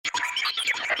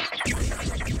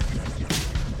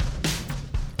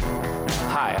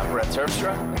Hi, I'm Brett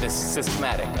Terpstra, and this is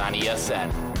Systematic on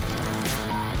ESN.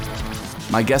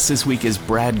 My guest this week is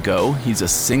Brad Go. He's a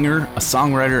singer, a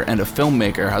songwriter, and a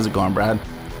filmmaker. How's it going, Brad?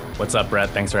 What's up, Brett?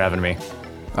 Thanks for having me.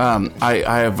 I'm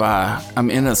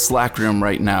in a Slack room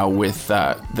right now with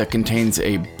that contains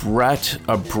a Brett,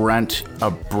 a Brent,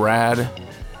 a Brad,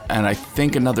 and I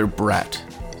think another Brett.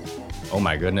 Oh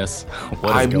my goodness.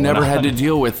 What is I've going never on? had to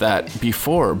deal with that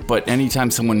before, but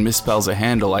anytime someone misspells a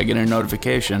handle, I get a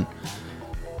notification.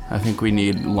 I think we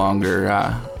need longer,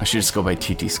 I should just go by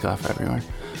TT Scuff everywhere.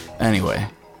 Anyway,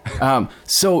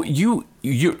 so you're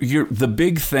the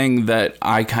big thing that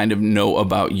I kind of know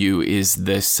about you is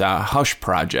this Hush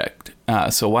Project.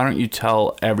 So why don't you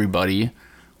tell everybody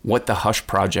what the Hush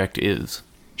Project is?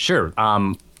 Sure.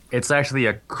 It's actually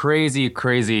a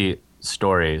crazy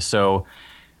story. So,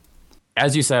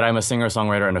 as you said, I'm a singer,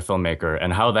 songwriter, and a filmmaker.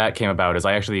 And how that came about is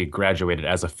I actually graduated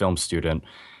as a film student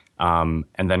and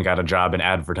then got a job in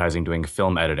advertising doing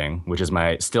film editing, which is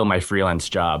still my freelance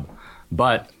job.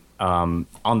 But on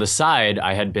the side,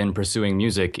 I had been pursuing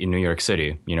music in New York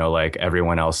City, like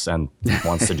everyone else and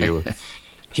wants to do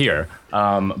here.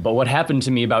 But what happened to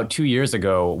me about 2 years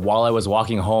ago, while I was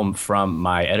walking home from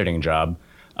my editing job,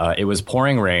 it was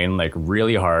pouring rain, like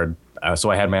really hard.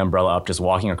 So I had my umbrella up, just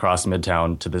walking across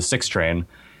Midtown to the 6 train.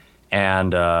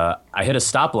 And I hit a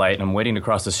stoplight, and I'm waiting to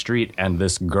cross the street, and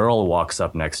this girl walks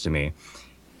up next to me.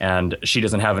 And she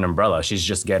doesn't have an umbrella. She's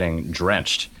just getting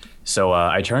drenched. So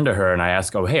I turn to her, and I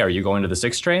ask, oh, hey, are you going to the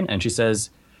 6 train? And she says,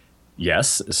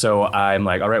 yes. So I'm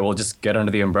like, all right, well, just get under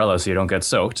the umbrella so you don't get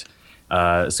soaked.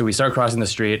 So we start crossing the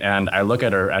street, and I look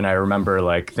at her, and I remember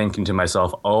like thinking to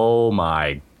myself, oh,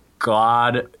 my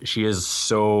God, she is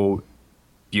so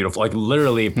beautiful, like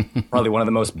literally probably one of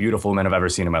the most beautiful women I've ever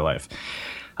seen in my life.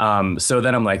 So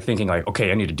then I'm like thinking like, okay,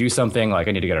 I need to do something. Like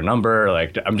I need to get her number.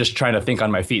 Like I'm just trying to think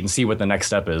on my feet and see what the next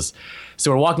step is.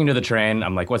 So we're walking to the train.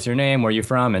 I'm like, what's your name? Where are you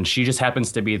from? And she just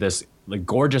happens to be this like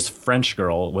gorgeous French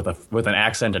girl with an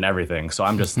accent and everything. So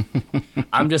I'm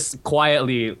just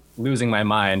quietly losing my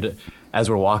mind as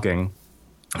we're walking.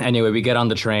 Anyway, we get on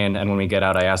the train, and when we get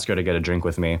out, I ask her to get a drink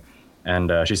with me.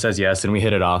 And she says yes, and we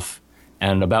hit it off.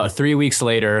 And about 3 weeks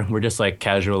later, we're just like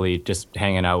casually just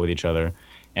hanging out with each other.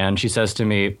 And she says to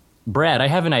me, Brad, I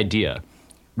have an idea.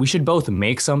 We should both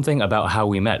make something about how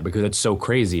we met because it's so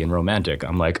crazy and romantic.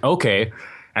 I'm like, okay.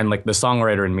 And like the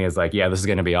songwriter in me is like, yeah, this is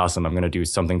going to be awesome. I'm going to do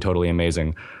something totally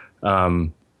amazing.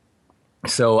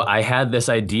 So I had this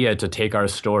idea to take our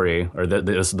story or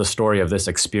the story of this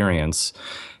experience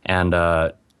and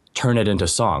turn it into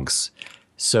songs.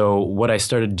 So what I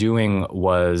started doing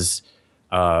was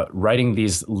writing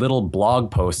these little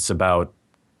blog posts about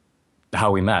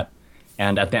how we met.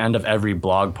 And at the end of every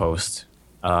blog post,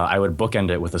 I would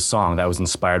bookend it with a song that was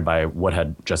inspired by what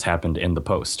had just happened in the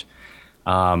post.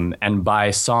 And by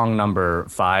song number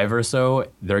 5 or so,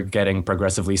 they're getting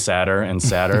progressively sadder and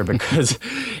sadder because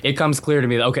it comes clear to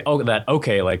me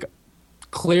that, like,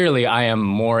 clearly I am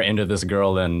more into this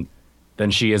girl than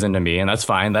she is into me. And that's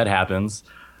fine. That happens.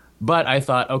 But I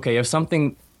thought, okay,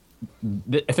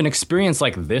 if an experience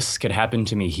like this could happen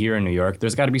to me here in New York,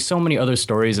 there's got to be so many other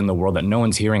stories in the world that no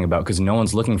one's hearing about because no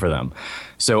one's looking for them.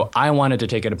 So I wanted to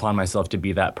take it upon myself to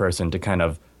be that person to kind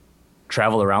of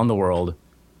travel around the world,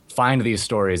 find these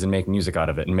stories and make music out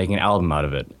of it and make an album out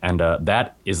of it. And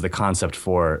that is the concept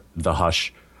for the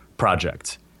Hush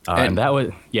Project. And that was,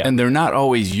 yeah. And they're not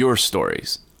always your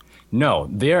stories. No,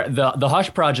 the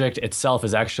Hush Project itself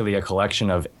is actually a collection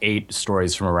of 8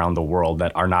 stories from around the world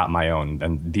that are not my own.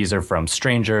 And these are from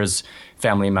strangers,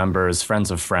 family members,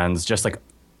 friends of friends, just like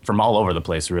from all over the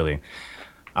place, really.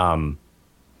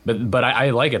 But I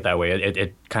like it that way.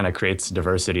 It kind of creates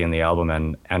diversity in the album.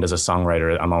 And as a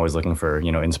songwriter, I'm always looking for,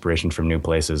 inspiration from new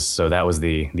places. So that was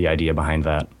the idea behind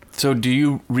that. So do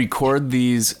you record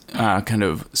these kind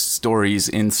of stories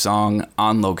in song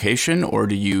on location, or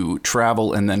do you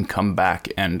travel and then come back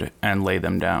and lay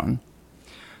them down?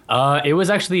 It was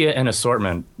actually an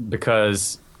assortment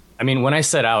because, when I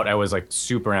set out, I was like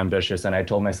super ambitious and I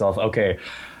told myself, okay,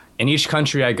 in each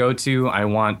country I go to, I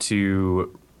want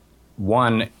to,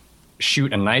 1,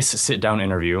 shoot a nice sit-down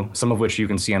interview, some of which you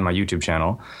can see on my YouTube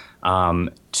channel.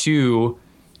 2,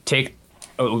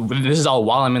 this is all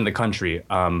while I'm in the country,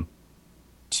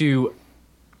 to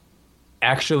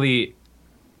actually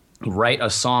write a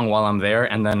song while I'm there,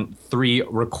 and then 3,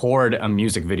 record a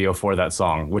music video for that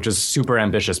song, which is super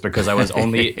ambitious because I was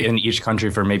only in each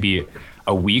country for maybe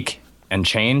a week and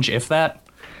change, if that.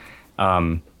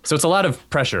 So it's a lot of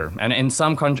pressure, and in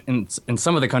some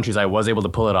of the countries I was able to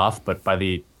pull it off, but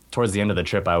towards the end of the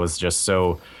trip I was just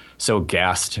so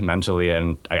gassed mentally,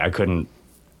 and I couldn't.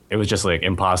 It was just like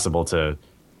impossible to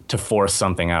to force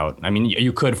something out. I mean,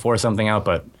 you could force something out,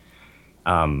 but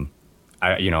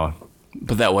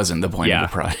But that wasn't the point Yeah. of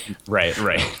the project.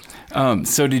 right.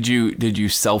 So did you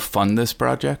self-fund this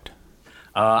project?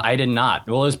 I did not.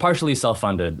 Well, it was partially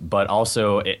self-funded, but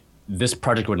also this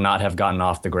project would not have gotten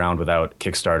off the ground without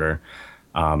Kickstarter,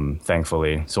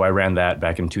 thankfully. So I ran that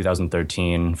back in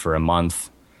 2013 for a month,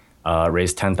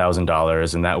 raised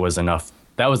 $10,000, and that was enough.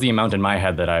 That was the amount in my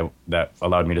head that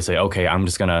allowed me to say, okay, I'm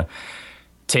just gonna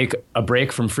take a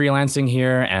break from freelancing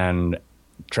here and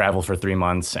travel for 3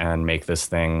 months and make this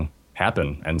thing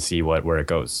happen and see where it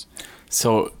goes.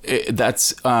 So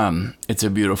it's a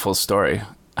beautiful story.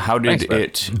 How did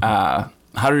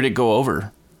it go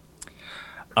over?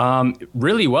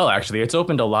 Really well, actually. It's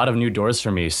opened a lot of new doors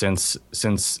for me since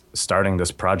starting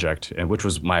this project, and which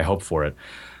was my hope for it.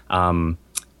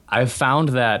 I've found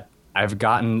that I've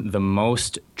gotten the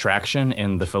most traction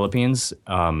in the Philippines,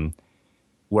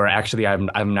 where actually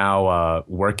I'm now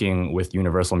working with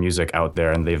Universal Music out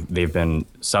there, and they've been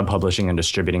sub-publishing and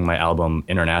distributing my album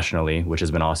internationally, which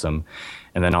has been awesome,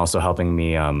 and then also helping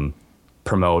me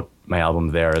promote my album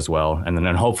there as well. And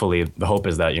then hopefully the hope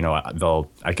is that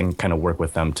I can kind of work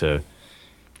with them to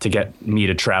get me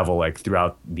to travel like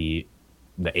throughout the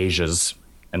Asias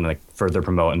and like further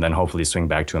promote, and then hopefully swing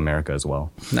back to America as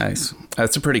well. Nice.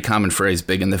 That's a pretty common phrase,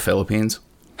 big in the Philippines.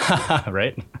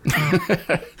 Right?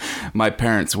 My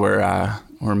parents were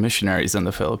missionaries in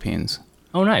the Philippines.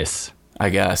 Oh, nice. I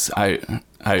guess.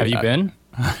 Have you been?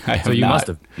 I have So you not. must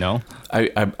have. No?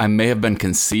 I may have been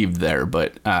conceived there,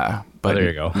 but there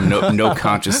you go. no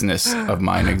consciousness of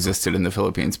mine existed in the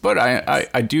Philippines. But I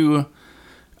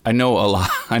know a lot.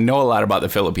 I know a lot about the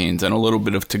Philippines and a little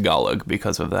bit of Tagalog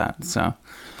because of that. So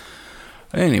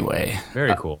anyway,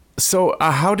 Very cool. So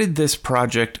how did this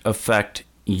project affect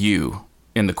you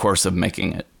in the course of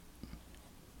making it?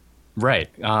 Right.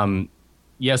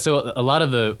 Yeah. So one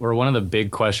of the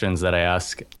big questions that I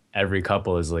ask every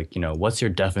couple is like, what's your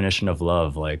definition of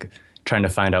love? Like trying to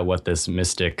find out what this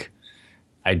mystic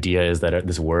idea is, that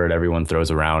this word everyone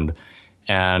throws around.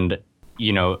 And,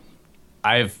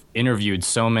 I've interviewed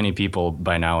so many people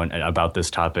by now about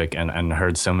this topic and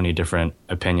heard so many different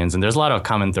opinions, and there's a lot of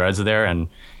common threads there. And,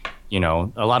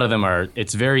 a lot of them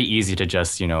it's very easy to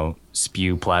just,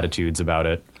 spew platitudes about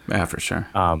it. Yeah, for sure.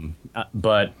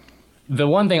 But the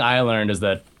one thing I learned is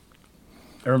that,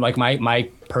 or like my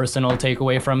personal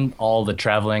takeaway from all the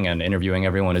traveling and interviewing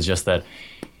everyone is just that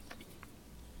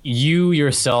you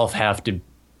yourself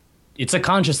it's a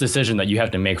conscious decision that you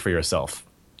have to make for yourself.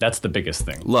 That's the biggest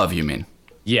thing. Love, you mean?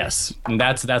 Yes. And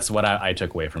that's what I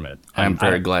took away from it. I'm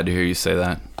very glad to hear you say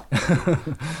that.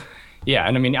 Yeah.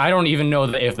 And I mean, I don't even know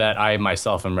if that I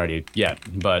myself am ready yet,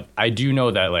 but I do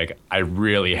know that like I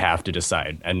really have to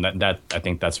decide. And that I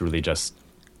think that's really just,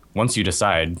 once you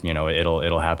decide,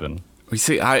 it'll happen. You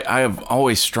see, I have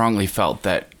always strongly felt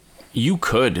that you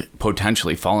could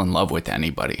potentially fall in love with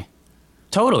anybody.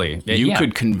 Totally. You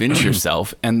could convince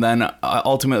yourself, and then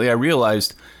ultimately I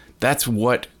realized that's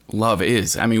what love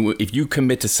is. I mean, if you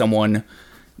commit to someone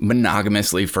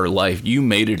monogamously for life, you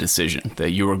made a decision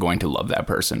that you were going to love that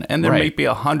person, and there may be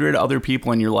 100 other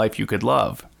people in your life you could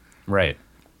love. Right.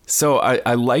 So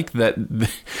I like that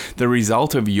the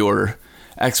result of your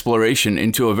exploration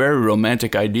into a very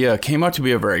romantic idea came out to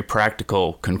be a very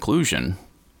practical conclusion.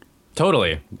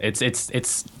 Totally. It's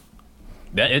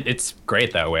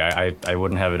great that way. I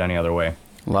wouldn't have it any other way.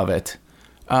 Love it.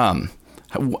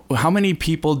 How many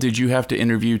people did you have to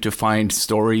interview to find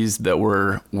stories that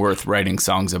were worth writing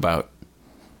songs about?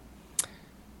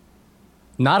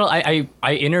 I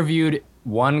interviewed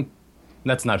one.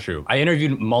 That's not true. I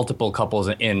interviewed multiple couples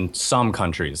in some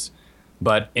countries,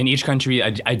 but in each country,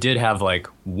 I did have like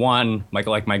one.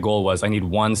 Like my goal was, I need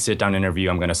one sit-down interview.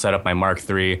 I'm going to set up my Mark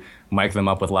III, mic them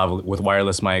up with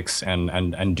wireless mics,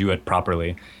 and do it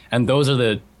properly. And those are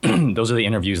the those are the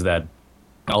interviews that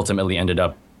ultimately ended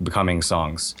up becoming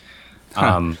songs.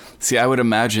 See, I would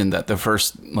imagine that the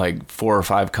first like 4 or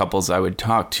 5 couples I would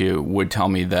talk to would tell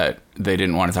me that they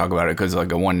didn't want to talk about it because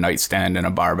like a one night stand in a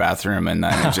bar bathroom, and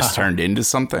then it just turned into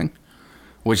something,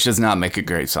 which does not make a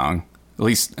great song. At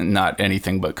least not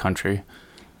anything but country.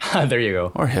 There you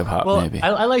go. Or hip hop, well, maybe.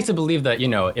 I like to believe that,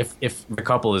 if the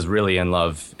couple is really in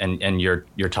love and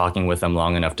you're talking with them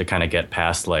long enough to kind of get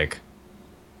past like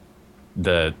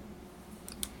the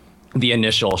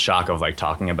initial shock of like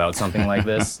talking about something like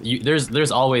this,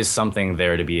 there's always something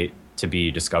there to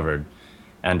be discovered,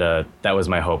 and that was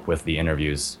my hope with the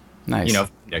interviews. Nice.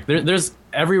 There's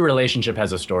every relationship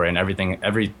has a story, and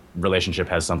every relationship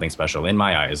has something special in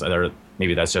my eyes.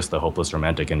 Maybe that's just the hopeless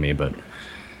romantic in me,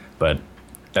 but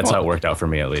That's how it worked out for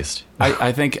me, at least.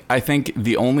 I think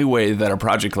the only way that a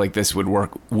project like this would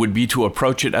work would be to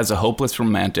approach it as a hopeless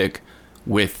romantic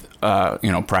with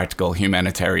practical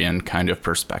humanitarian kind of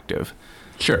perspective.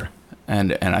 Sure.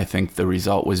 And I think the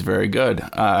result was very good.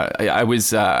 I was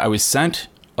sent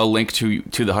a link to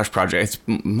the Hush project.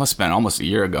 It must have been almost a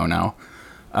year ago now.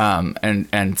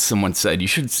 And someone said you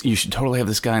should totally have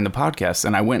this guy in the podcast.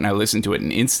 And I went and I listened to it,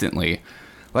 and instantly,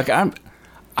 like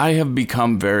I have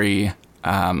become very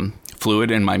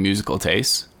fluid in my musical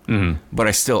tastes. Mm-hmm.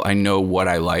 But I know what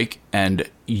I like, and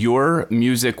your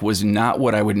music was not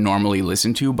what I would normally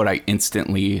listen to, but I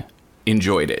instantly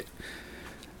enjoyed it.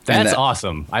 That's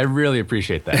awesome. I really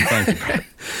appreciate that. Thank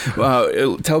you,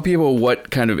 Brett. Tell people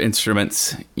what kind of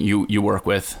instruments you work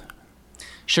with.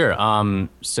 Sure.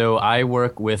 So I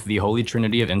work with the Holy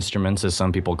Trinity of instruments, as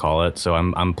some people call it. So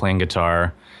I'm playing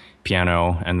guitar,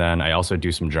 piano, and then I also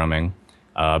do some drumming.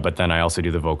 But then I also do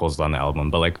the vocals on the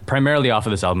album. But like primarily off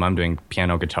of this album, I'm doing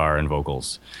piano, guitar, and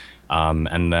vocals.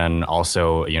 And then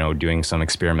also, doing some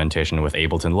experimentation with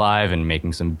Ableton Live and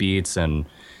making some beats and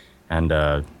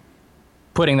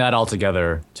putting that all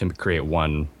together to create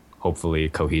one, hopefully,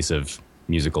 cohesive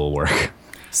musical work.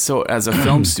 So as a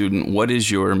film student, what is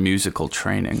your musical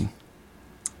training?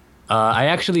 I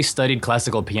actually studied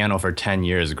classical piano for 10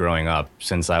 years growing up,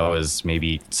 since I was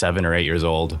maybe 7 or 8 years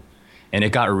old. And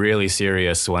it got really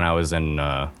serious when I was in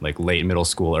late middle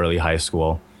school, early high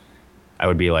school. I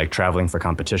would be like traveling for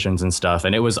competitions and stuff,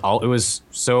 and it was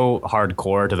so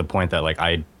hardcore to the point that like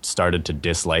I started to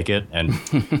dislike it, and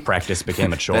practice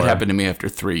became a chore. That happened to me after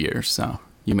 3 years, so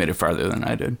you made it farther than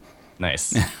I did.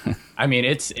 Nice. I mean,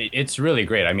 it's really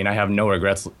great. I mean, I have no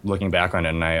regrets looking back on it,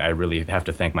 and I really have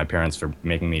to thank my parents for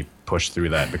making me push through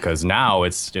that, because now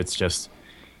it's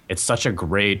such a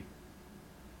great.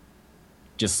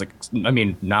 Just like, I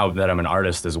mean, now that I'm an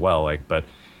artist as well, like, but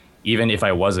even if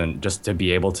I wasn't, just to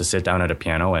be able to sit down at a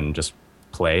piano and just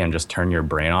play and just turn your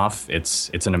brain off, it's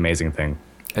an amazing thing.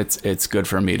 It's good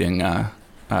for meeting.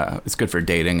 It's good for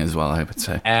dating as well, I would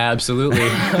say. Absolutely.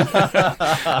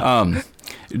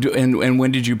 And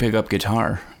when did you pick up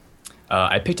guitar?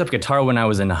 I picked up guitar when I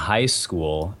was in high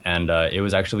school, and it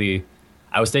was actually,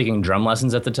 I was taking drum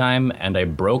lessons at the time, and I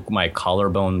broke my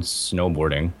collarbone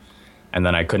snowboarding. And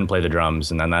then I couldn't play the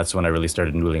drums, and then that's when I really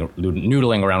started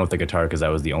noodling around with the guitar, because that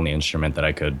was the only instrument that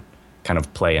I could kind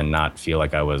of play and not feel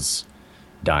like I was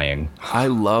dying. I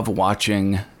love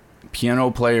watching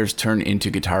piano players turn into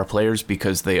guitar players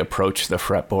because they approach the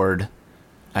fretboard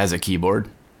as a keyboard,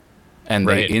 and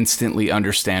they instantly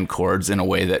understand chords in a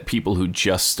way that people who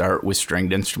just start with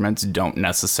stringed instruments don't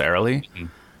necessarily. Mm-hmm.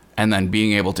 And then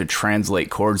being able to translate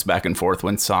chords back and forth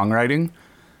when songwriting,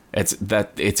 it's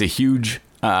a huge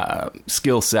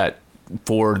skill set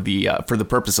for the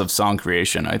purpose of song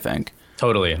creation, I think.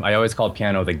 Totally. I always call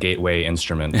piano the gateway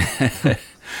instrument.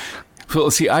 Well,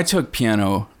 see, I took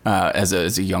piano as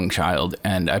a young child,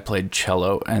 and I played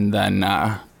cello, and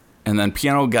then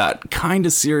piano got kind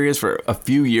of serious for a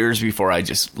few years before I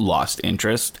just lost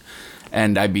interest,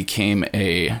 and I became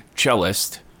a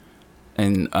cellist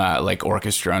in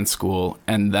orchestra in school,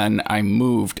 and then I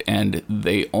moved, and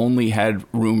they only had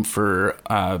room for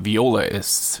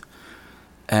violaists,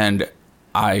 and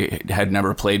I had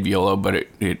never played viola, but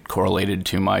it correlated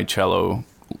to my cello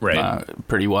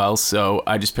pretty well, so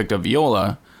I just picked up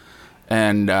viola,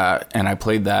 and I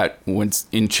played that once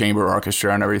in chamber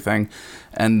orchestra and everything,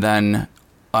 and then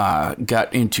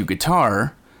got into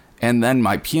guitar. And then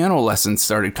my piano lessons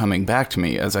started coming back to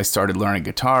me as I started learning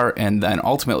guitar, and then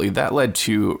ultimately that led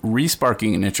to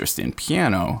re-sparking an interest in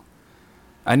piano.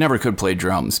 I never could play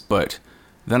drums, but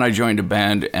then I joined a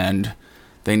band, and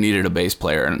they needed a bass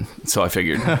player, and so I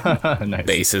figured nice.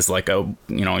 Bass is like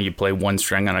you play one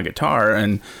string on a guitar,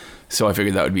 and so I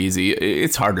figured that would be easy.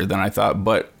 It's harder than I thought,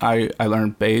 but I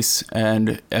learned bass,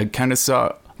 and I kind of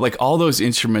saw, like, all those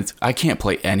instruments. I can't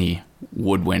play any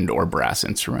woodwind or brass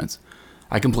instruments.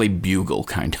 I can play bugle,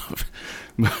 kind of,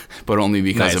 but only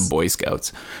because of Boy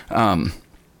Scouts. And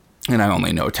I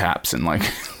only know taps and like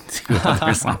 2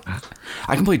 other songs.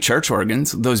 I can play church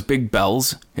organs, those big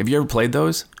bells. Have you ever played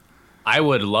those? I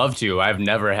would love to. I've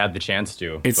never had the chance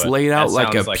to. It's laid out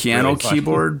like a piano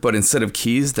keyboard, but instead of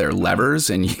keys, they're levers,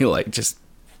 and you like just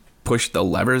push the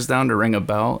levers down to ring a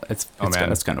bell. It's kind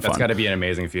of fun. That's got to be an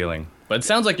amazing feeling. But it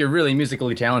sounds like you're really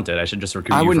musically talented. I should just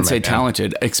recruit you. I wouldn't say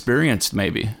talented, experienced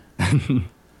maybe.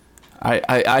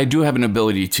 I do have an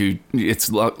ability to. It's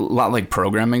a lot like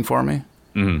programming for me.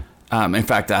 Mm-hmm. In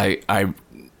fact,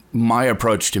 my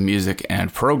approach to music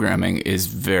and programming is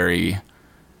very,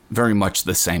 very much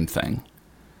the same thing.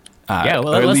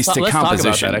 Let's talk about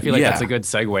that. I feel like that's a good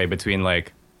segue between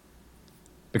like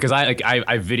because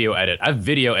I video edit. I've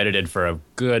video edited for a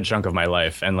good chunk of my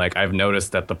life, and like I've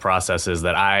noticed that the processes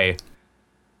that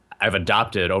I've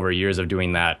adopted over years of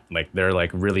doing that, like they're like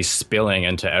really spilling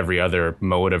into every other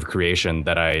mode of creation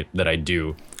that I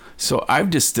do. So I've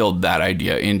distilled that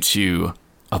idea into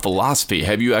a philosophy.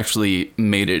 Have you actually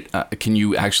made it? Can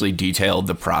you actually detail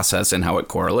the process and how it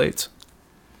correlates?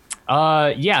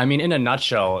 Yeah, I mean, in a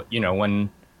nutshell, you know, when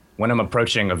I'm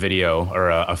approaching a video or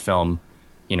a film,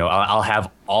 you know, I'll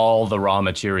have all the raw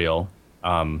material,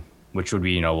 which would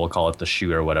be, you know, we'll call it the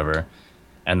shoot or whatever,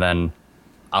 and then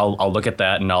I'll look at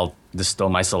that and I'll distill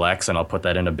my selects and I'll put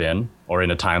that in a bin or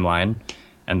in a timeline.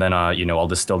 And then, you know, I'll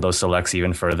distill those selects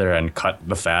even further and cut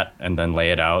the fat and then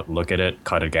lay it out, look at it,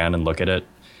 cut again and look at it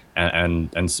and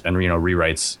you know,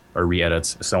 rewrites or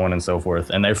re-edits, so on and so forth.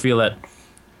 And I feel that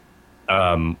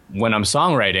when I'm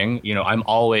songwriting, you know, I'm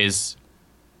always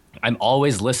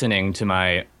listening to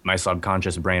my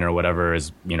subconscious brain or whatever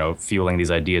is, you know, fueling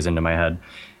these ideas into my head.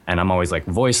 And I'm always like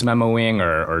voice memoing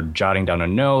or jotting down a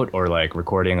note or like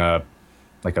recording a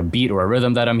beat or a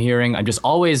rhythm that I'm hearing. I'm just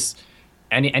always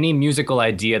any musical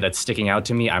idea that's sticking out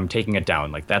to me, I'm taking it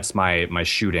down. Like that's my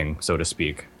shooting, so to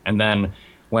speak. And then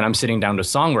when I'm sitting down to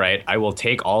songwrite, I will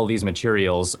take all these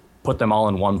materials, put them all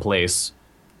in one place,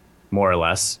 more or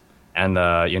less, and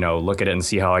you know, look at it and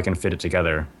see how I can fit it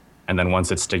together. And then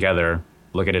once it's together,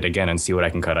 look at it again and see what I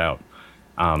can cut out.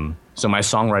 So my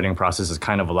songwriting process is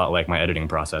kind of a lot like my editing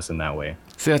process in that way.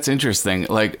 See, that's interesting.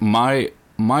 Like my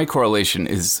correlation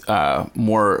is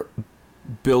more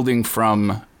building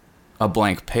from a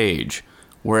blank page,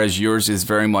 whereas yours is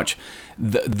very much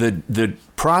the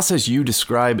process you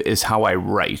describe is how I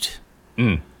write,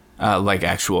 like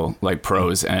actual like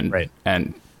prose and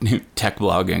tech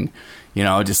blogging. You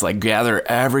know, just like gather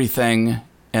everything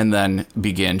and then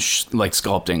begin like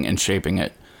sculpting and shaping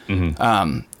it.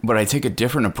 But I take a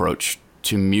different approach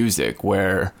to music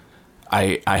where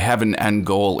I have an end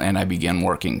goal and I begin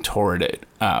working toward it,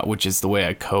 which is the way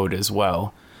I code as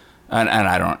well. And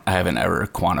I haven't ever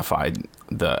quantified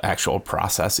the actual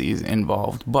processes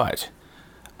involved, but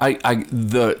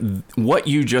what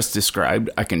you just described,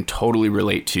 I can totally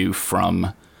relate to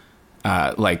from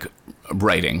like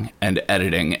writing and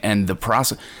editing and the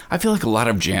process. I feel like a lot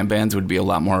of jam bands would be a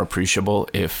lot more appreciable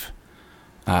if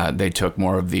they took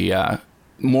more of the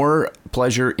more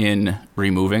pleasure in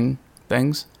removing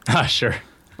things. Sure.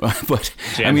 But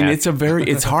I mean,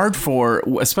 it's hard for,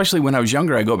 especially when I was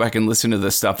younger, I go back and listen to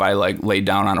the stuff I like laid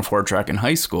down on a 4-track in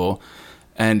high school,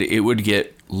 and it would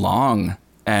get long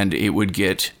and it would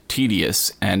get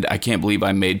tedious. And I can't believe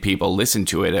I made people listen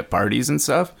to it at parties and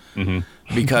stuff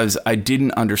because I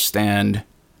didn't understand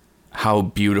how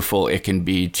beautiful it can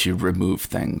be to remove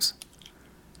things.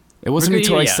 It wasn't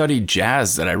until I studied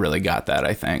jazz that I really got that,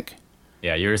 I think.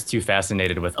 Yeah, you're just too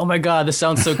fascinated with, oh my God, this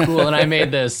sounds so cool, and I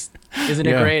made this. Isn't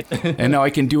it great? And now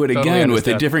I can do it again with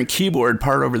a different keyboard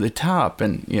part over the top,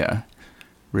 and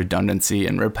redundancy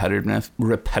and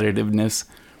repetitiveness.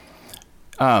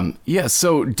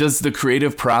 So does the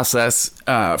creative process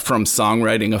from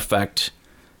songwriting affect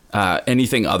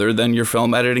anything other than your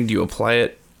film editing? Do you apply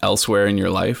it elsewhere in your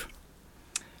life?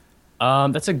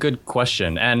 That's a good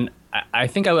question, and I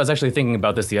think I was actually thinking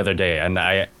about this the other day, and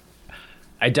I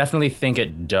definitely think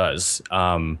it does,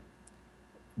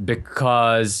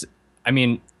 because, I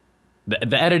mean,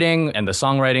 the editing and the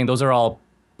songwriting, those are all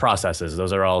processes.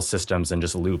 Those are all systems and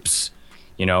just loops.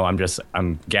 You know,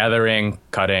 I'm gathering,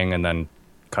 cutting, and then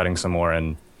cutting some more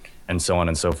and so on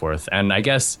and so forth. And I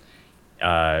guess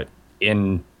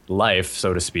in life,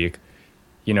 so to speak,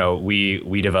 you know,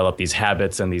 we develop these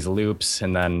habits and these loops,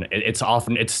 and then it's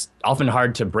often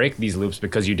hard to break these loops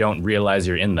because you don't realize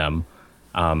you're in them.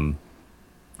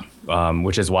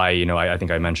 Which is why, you know, I think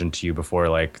I mentioned to you before,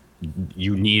 like,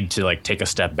 you need to like take a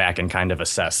step back and kind of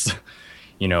assess,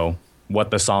 you know, what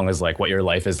the song is like, what your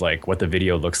life is like, what the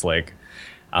video looks like.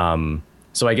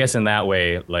 So I guess in that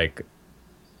way, like,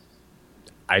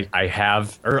 I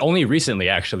have, or only recently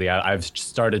actually, I've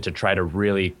started to try to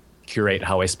really curate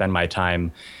how I spend my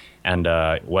time and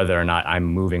whether or not I'm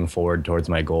moving forward towards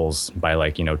my goals by,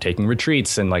 like, you know, taking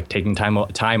retreats and like taking time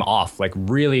off, like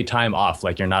really time off,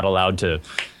 like you're not allowed to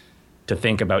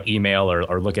think about email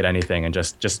or look at anything and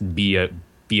just be a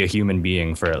human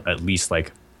being for at least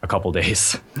like a couple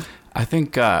days. I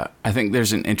think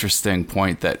there's an interesting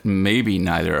point that maybe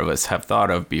neither of us have thought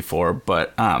of before,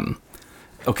 but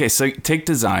okay, so take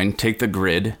design, take the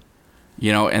grid,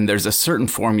 you know, and there's a certain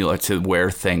formula to where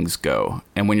things go.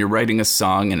 And when you're writing a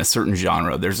song in a certain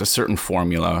genre, there's a certain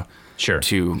formula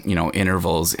to, you know,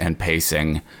 intervals and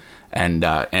pacing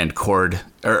and chord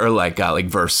or like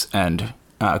verse and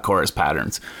chorus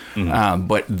patterns.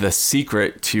 But the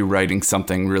secret to writing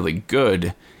something really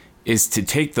good is to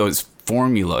take those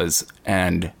formulas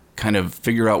and kind of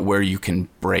figure out where you can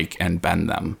break and bend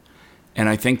them. And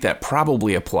I think that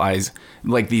probably applies,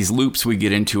 like these loops we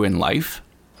get into in life.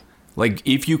 Like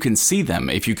if you can see them,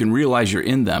 if you can realize you're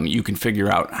in them, you can figure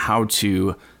out how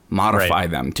to modify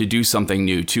them, to do something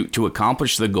new, to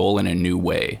accomplish the goal in a new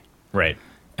way. Right.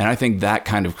 And I think that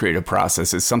kind of creative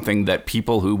process is something that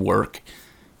people who work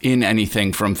in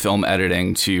anything from film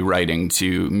editing to writing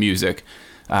to music,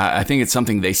 I think it's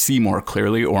something they see more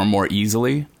clearly or more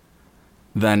easily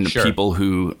than people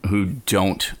who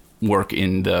don't work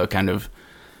in the kind of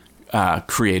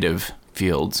creative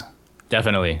fields.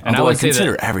 Definitely. And although I would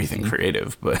consider say that, everything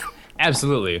creative, but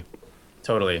absolutely.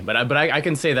 Totally. But I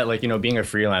can say that, like, you know, being a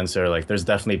freelancer, like there's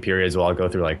definitely periods where I'll go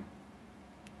through like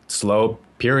slow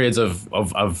periods of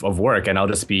work, and I'll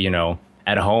just be, you know,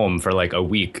 at home for like a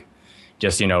week,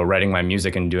 just, you know, writing my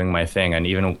music and doing my thing. And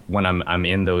even when I'm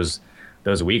in those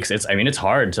weeks, it's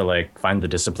hard to like find the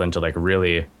discipline to like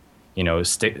really, you know,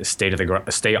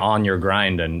 stay on your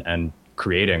grind and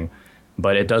creating.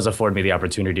 But it does afford me the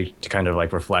opportunity to kind of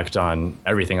like reflect on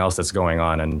everything else that's going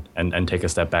on and take a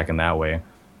step back in that way.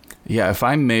 Yeah, if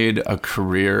I made a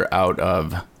career out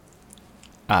of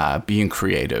being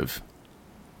creative,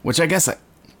 which I guess,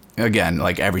 again,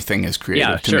 like everything is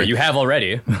creative to me. You have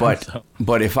already.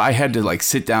 But if I had to like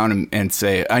sit down and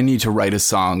say, I need to write a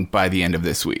song by the end of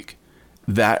this week,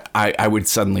 that I would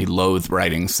suddenly loathe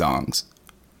writing songs.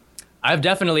 I've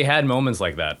definitely had moments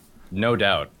like that, no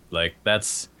doubt. Like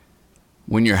that's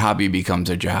when your hobby becomes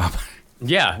a job.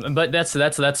 Yeah, but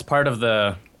that's part of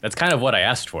that's kind of what I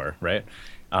asked for, right?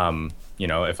 You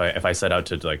know, if I set out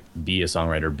to like be a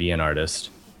songwriter, be an artist,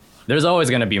 there's always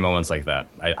going to be moments like that.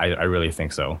 I really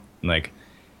think so. Like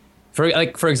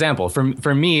for example,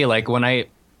 for me, like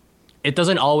it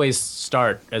doesn't always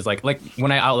start as like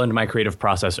when I outlined my creative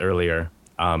process earlier.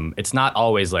 It's not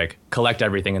always like collect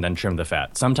everything and then trim the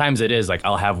fat. Sometimes it is like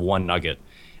I'll have one nugget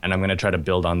and I'm going to try to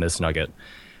build on this nugget.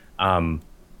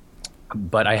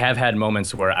 But I have had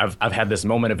moments where I've had this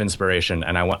moment of inspiration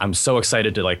and I'm so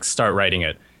excited to like start writing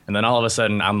it. And then all of a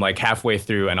sudden I'm like halfway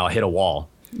through and I'll hit a wall.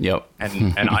 Yep.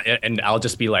 And I'll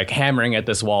just be like hammering at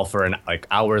this wall for like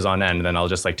hours on end. And then I'll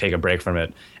just like take a break from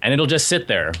it and it'll just sit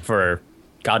there for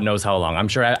God knows how long. I'm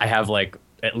sure I have like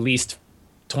at least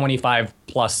 25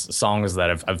 plus songs that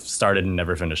I've started and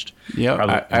never finished.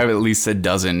 Yeah, I have at least a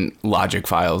dozen Logic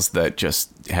files that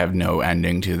just have no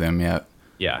ending to them yet.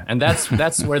 Yeah, and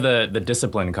that's where the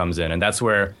discipline comes in, and that's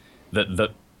where the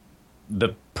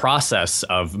process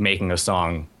of making a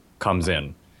song comes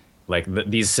in. Like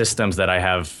these systems that I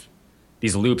have,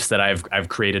 these loops that I've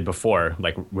created before,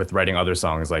 like with writing other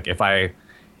songs. Like if I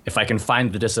can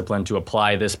find the discipline to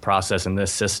apply this process and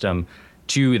this system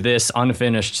to this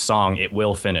unfinished song, it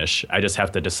will finish. I just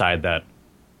have to decide that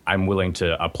I'm willing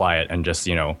to apply it and just,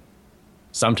 you know,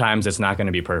 sometimes it's not going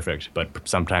to be perfect, but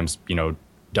sometimes, you know,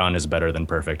 done is better than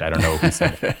perfect. I don't know who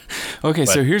said it. Okay,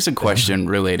 so here's a question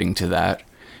relating to that.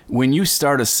 When you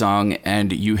start a song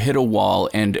and you hit a wall,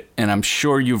 and I'm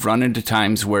sure you've run into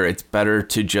times where it's better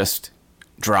to just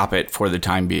drop it for the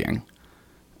time being,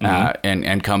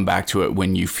 and come back to it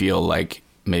when you feel like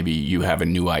maybe you have a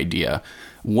new idea.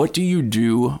 What do you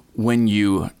do when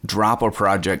you drop a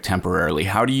project temporarily?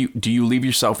 How do you leave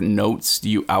yourself notes? Do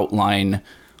you outline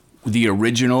the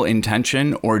original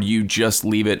intention, or do you just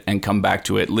leave it and come back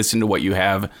to it, listen to what you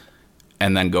have,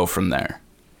 and then go from there?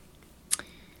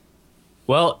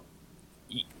 Well,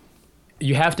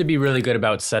 you have to be really good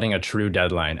about setting a true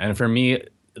deadline. And for me,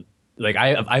 like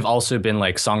I've also been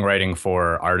like songwriting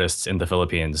for artists in the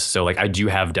Philippines. So like I do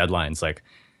have deadlines. Like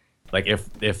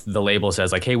if the label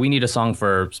says like, hey, we need a song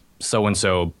for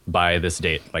so-and-so by this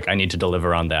date, like I need to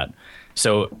deliver on that.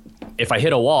 So if I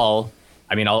hit a wall,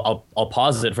 I mean, I'll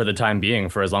pause it for the time being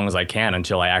for as long as I can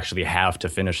until I actually have to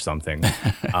finish something.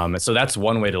 So that's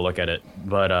one way to look at it.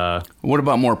 But what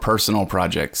about more personal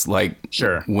projects? Like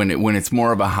sure, when it's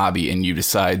more of a hobby and you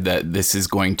decide that this is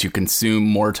going to consume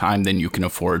more time than you can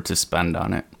afford to spend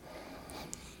on it.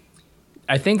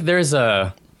 I think there's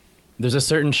a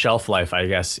certain shelf life, I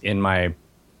guess, in my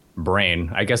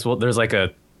brain. I guess we'll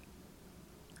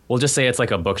just say it's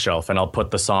like a bookshelf, and I'll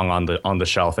put the song on the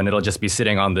shelf, and it'll just be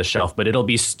sitting on the shelf, but it'll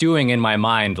be stewing in my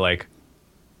mind like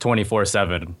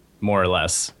 24/7, more or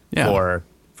less, for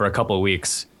a couple of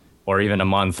weeks or even a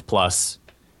month plus.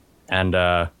 And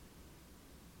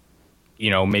you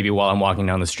know, maybe while I'm walking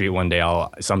down the street one day,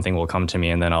 something will come to me,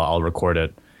 and then I'll record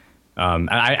it. And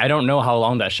I don't know how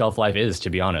long that shelf life is, to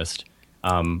be honest.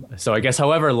 So I guess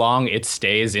however long it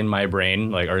stays in my brain,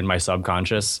 like, or in my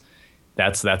subconscious,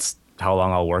 that's how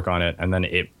long I'll work on it, and then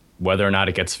whether or not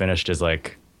it gets finished is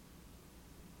like,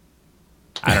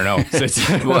 I don't know.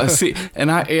 So Well, see,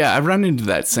 and I run into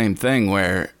that same thing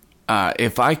where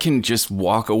if I can just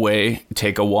walk away,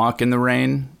 take a walk in the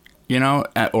rain, you know,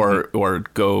 or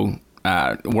go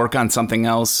work on something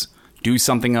else, do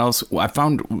something else. I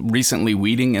found recently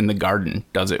weeding in the garden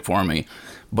does it for me.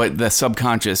 But the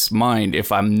subconscious mind,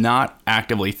 if I'm not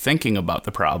actively thinking about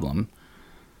the problem,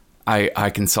 I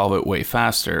can solve it way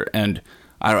faster. And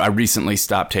I recently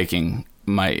stopped taking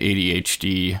my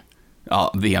ADHD,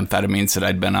 the amphetamines that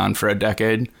I'd been on for a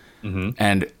decade,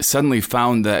 and suddenly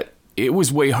found that it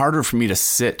was way harder for me to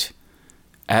sit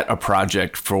at a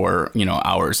project for,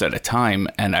 hours at a time.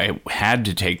 And I had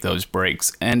to take those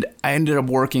breaks. And I ended up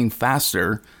working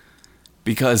faster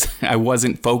because I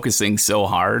wasn't focusing so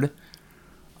hard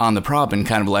on the problem and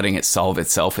kind of letting it solve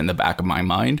itself in the back of my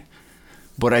mind.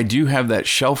 But I do have that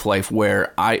shelf life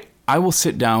where I will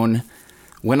sit down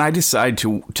when I decide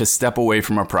to step away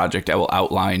from a project. I will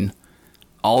outline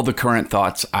all the current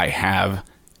thoughts I have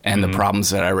and the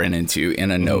problems that I ran into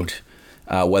in a note,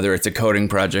 whether it's a coding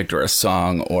project or a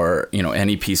song or,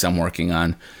 any piece I'm working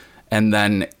on. And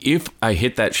then if I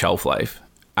hit that shelf life,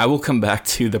 I will come back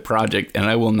to the project and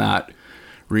I will not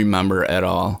remember at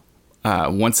all.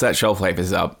 Once that shelf life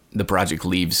is up, the project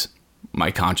leaves my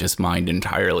conscious mind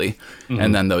entirely.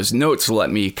 And then those notes let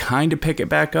me kind of pick it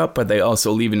back up, but they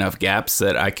also leave enough gaps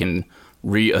that I can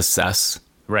reassess.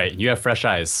 Right. You have fresh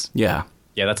eyes. Yeah.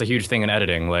 Yeah, that's a huge thing in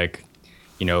editing. Like,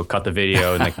 cut the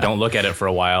video and like don't look at it for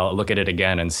a while. Look at it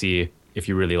again and see if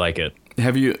you really like it.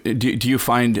 Do you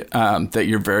find that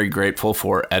you're very grateful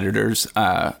for editors,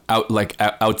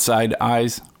 outside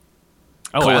eyes?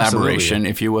 Oh, collaboration, absolutely.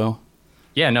 if you will.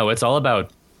 Yeah, no, it's all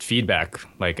about feedback,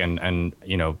 like, and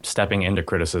stepping into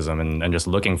criticism and just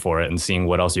looking for it and seeing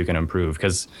what else you can improve.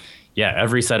 Because, yeah,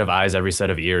 every set of eyes, every set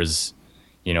of ears,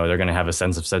 they're going to have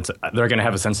they're going to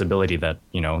have a sensibility that,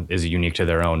 is unique to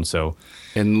their own. So,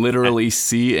 and literally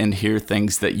see and hear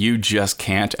things that you just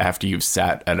can't after you've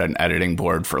sat at an editing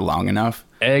board for long enough.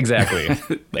 Exactly.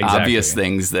 Obvious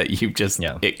things that you've just,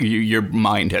 your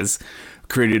mind has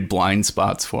created blind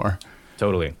spots for.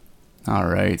 Totally. All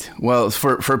right. Well,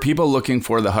 for people looking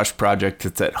for the Hush Project,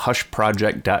 it's at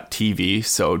hushproject.tv.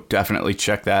 So definitely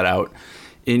check that out.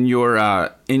 In your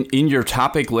in your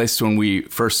topic list when we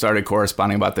first started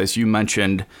corresponding about this, you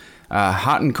mentioned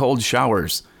hot and cold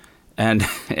showers and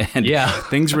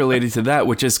things related to that,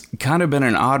 which has kind of been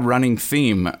an odd running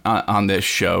theme on this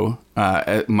show.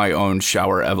 My own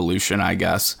shower evolution, I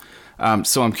guess.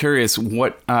 So I'm curious,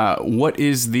 what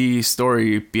is the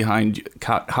story behind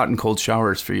hot and cold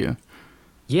showers for you?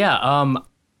 Yeah,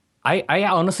 I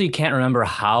honestly can't remember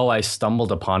how I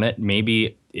stumbled upon it.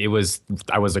 Maybe I was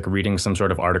like reading some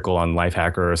sort of article on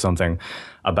Lifehacker or something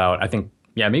about, I think,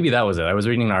 maybe that was it. I was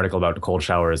reading an article about cold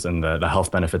showers and the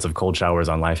health benefits of cold showers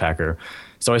on Lifehacker.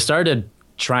 So I started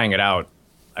trying it out,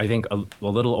 I think a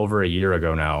little over a year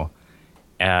ago now.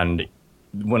 And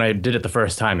when I did it the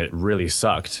first time, it really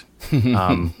sucked.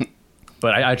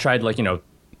 But I tried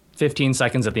 15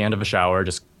 seconds at the end of a shower,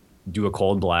 just do a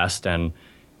cold blast, and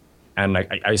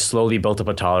I slowly built up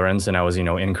a tolerance, and I was,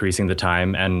 increasing the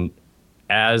time. And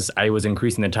as I was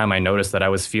increasing the time, I noticed that I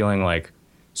was feeling like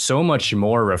so much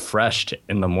more refreshed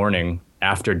in the morning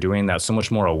after doing that, so much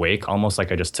more awake, almost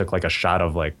like I just took like a shot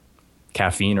of like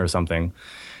caffeine or something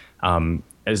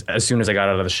as soon as I got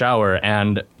out of the shower.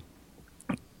 And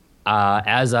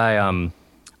as I'm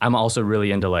also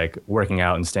really into like working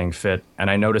out and staying fit.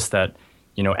 And I noticed that,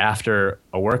 after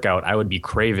a workout, I would be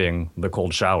craving the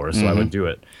cold shower. So I would do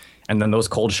it. And then those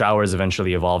cold showers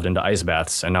eventually evolved into ice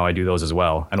baths. And now I do those as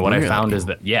well. And what I found is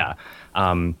that,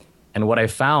 and what I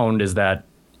found is that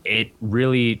it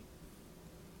really,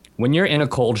 when you're in a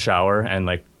cold shower and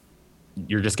like,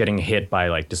 you're just getting hit by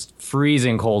like just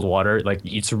freezing cold water, like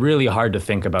it's really hard to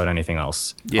think about anything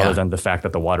else other than the fact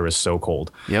that the water is so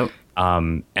cold. Yep.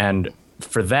 And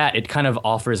for that, it kind of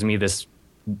offers me this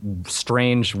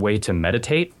strange way to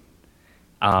meditate.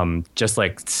 Just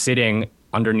like sitting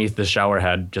underneath the shower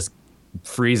head, just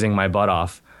freezing my butt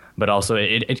off. But also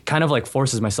it kind of like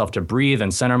forces myself to breathe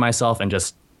and center myself and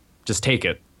just take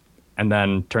it and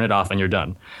then turn it off and you're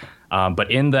done.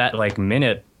 But in that like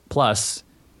minute plus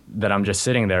that I'm just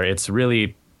sitting there, it's a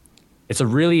really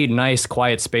nice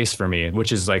quiet space for me,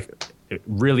 which is like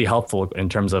really helpful in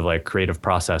terms of like creative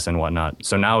process and whatnot.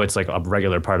 So now it's like a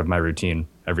regular part of my routine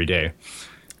every day,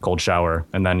 cold shower.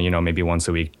 And then, maybe once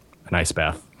a week, an ice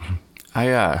bath.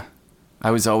 I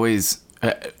was always,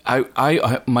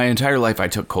 I my entire life I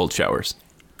took cold showers.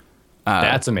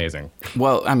 That's amazing.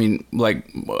 Well, I mean, like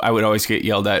I would always get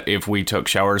yelled at if we took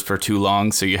showers for too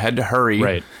long. So you had to hurry.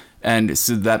 Right. And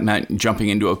so that meant jumping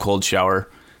into a cold shower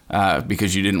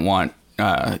because you didn't want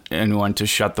anyone to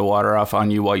shut the water off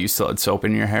on you while you still had soap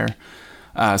in your hair.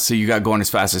 So you got going as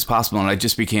fast as possible. And I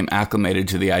just became acclimated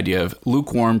to the idea of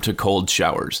lukewarm to cold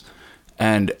showers.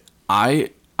 And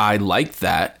I liked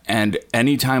that. And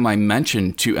anytime I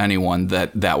mentioned to anyone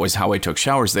that was how I took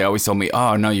showers, they always told me,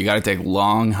 oh, no, you got to take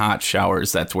long, hot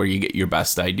showers. That's where you get your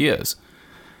best ideas.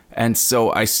 And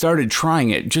so I started trying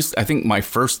it. I think my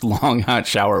first long, hot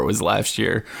shower was last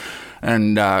year.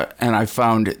 And I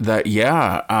found that,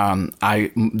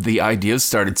 the ideas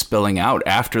started spilling out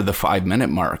after the 5-minute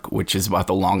mark, which is about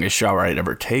the longest shower I'd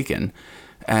ever taken.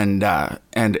 And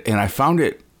I found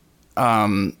it,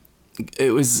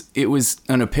 it was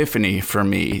an epiphany for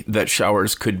me that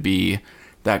showers could be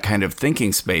that kind of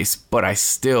thinking space, but I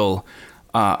still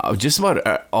just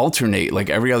about alternate like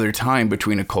every other time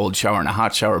between a cold shower and a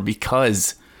hot shower,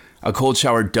 because a cold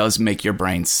shower does make your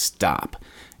brain stop.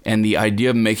 And the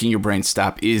idea of making your brain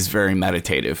stop is very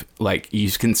meditative. Like you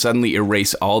can suddenly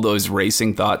erase all those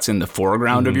racing thoughts in the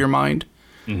foreground of your mind,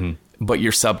 but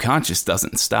your subconscious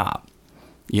doesn't stop.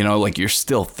 You know, like you're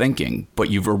still thinking, but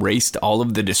you've erased all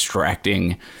of the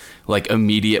distracting, like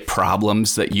immediate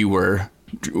problems that you were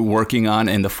working on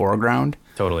in the foreground.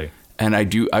 Totally. And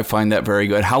I find that very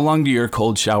good. How long do your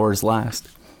cold showers last?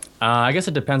 I guess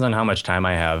it depends on how much time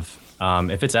I have.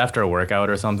 If it's after a workout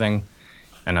or something,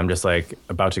 and I'm just like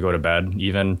about to go to bed,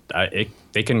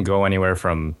 they can go anywhere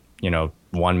from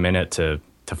 1 minute to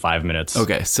 5 minutes.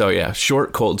 Okay, so yeah,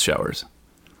 short cold showers.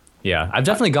 Yeah, I've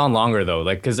definitely gone longer though,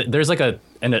 like because there's like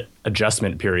an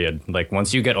adjustment period. Like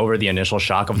once you get over the initial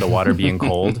shock of the water being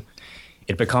cold,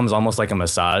 it becomes almost like a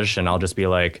massage, and I'll just be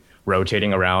like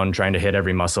rotating around trying to hit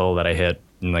every muscle that I hit,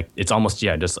 and like it's almost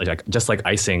just like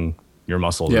icing your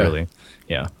muscles, really.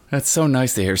 Yeah, that's so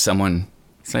nice to hear someone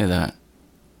say that.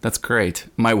 That's great.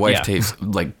 My wife takes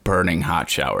like burning hot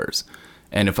showers,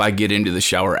 and if I get into the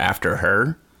shower after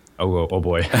her, oh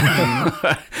boy,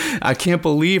 I can't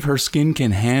believe her skin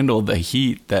can handle the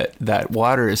heat that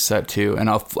water is set to, and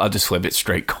I'll just flip it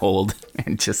straight cold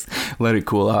and just let it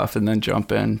cool off and then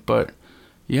jump in. But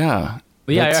yeah.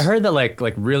 But yeah, I heard that like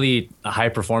really high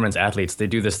performance athletes, they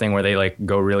do this thing where they like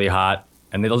go really hot,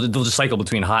 and they'll just cycle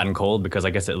between hot and cold because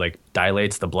I guess it like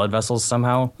dilates the blood vessels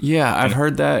somehow. Yeah, I've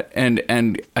heard that, and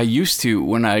I used to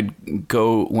when I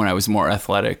was more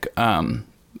athletic.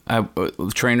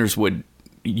 Trainers would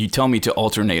tell me to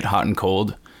alternate hot and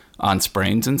cold on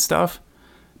sprains and stuff,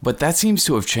 but that seems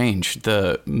to have changed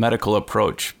the medical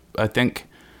approach. I think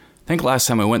last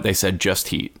time I went, they said just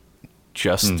heat.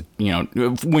 When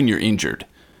you're injured.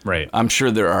 Right. I'm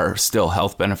sure there are still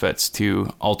health benefits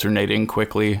to alternating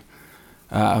quickly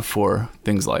for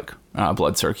things like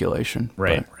blood circulation.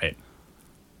 Right.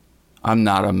 I'm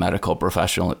not a medical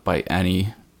professional by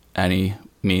any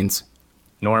means.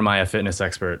 Nor am I a fitness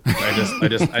expert. I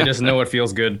just know what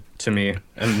feels good to me,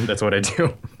 and that's what I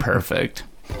do. Perfect.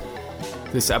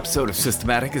 This episode of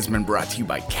Systematic has been brought to you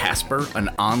by Casper, an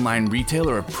online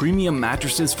retailer of premium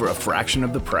mattresses for a fraction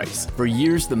of the price. For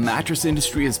years, the mattress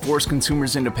industry has forced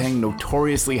consumers into paying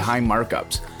notoriously high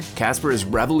markups. Casper is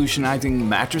revolutionizing the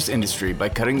mattress industry by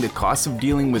cutting the costs of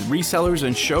dealing with resellers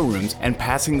and showrooms and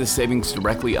passing the savings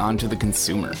directly on to the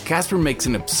consumer. Casper makes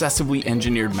an obsessively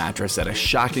engineered mattress at a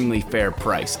shockingly fair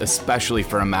price, especially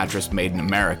for a mattress made in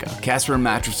America. Casper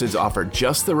mattresses offer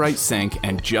just the right sink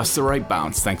and just the right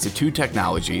bounce thanks to two technologies,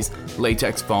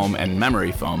 latex foam and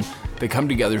memory foam, that come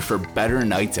together for better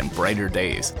nights and brighter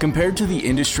days. Compared to the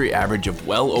industry average of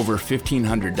well over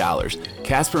 $1,500,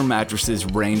 Casper mattresses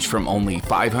range from only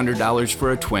 $500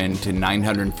 for a twin to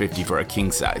 $950 for a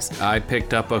king size. I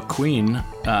picked up a queen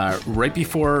right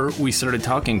before we started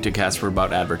talking to Casper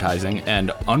about advertising, and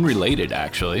unrelated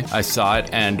actually. I saw it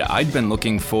and I'd been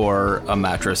looking for a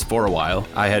mattress for a while.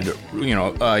 I had,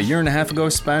 a year and a half ago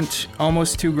spent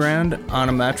almost $2,000 on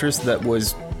a mattress that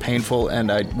was painful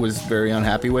and I was very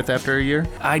unhappy with after a year.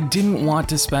 I didn't want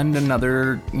to spend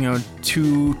another,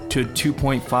 $2,000 to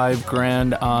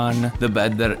 $2,500 on the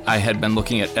bed that I had been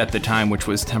looking at the time, which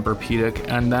was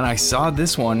Tempur-Pedic. And then I saw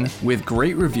this one with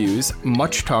great reviews,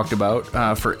 much talked about,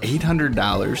 for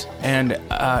 $800. And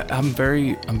I'm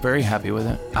very happy with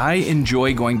it. I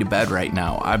enjoy going to bed right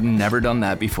now. I've never done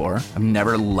that before. I've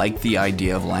never liked the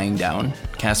idea of laying down.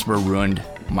 Casper ruined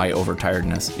my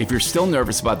overtiredness. If you're still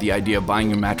nervous about the idea of buying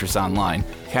your mattress online,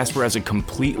 Casper has a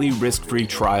completely risk-free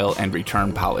trial and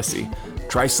return policy.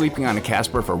 Try sleeping on a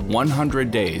Casper for 100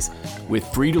 days with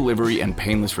free delivery and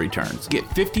painless returns. Get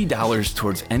 $50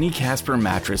 towards any Casper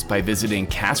mattress by visiting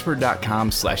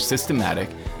casper.com/systematic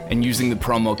and using the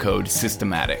promo code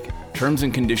systematic. Terms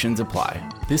and conditions apply.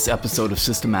 This episode of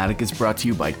Systematic is brought to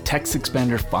you by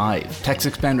TextExpander 5.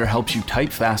 TextExpander helps you type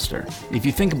faster. If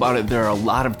you think about it, there are a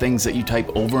lot of things that you type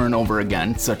over and over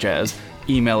again, such as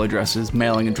email addresses,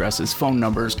 mailing addresses, phone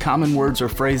numbers, common words or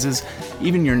phrases,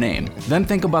 even your name. Then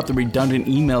think about the redundant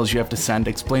emails you have to send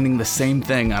explaining the same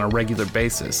thing on a regular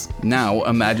basis. Now,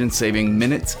 imagine saving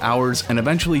minutes, hours, and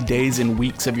eventually days and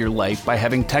weeks of your life by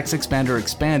having TextExpander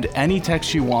expand any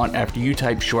text you want after you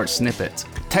type short snippets.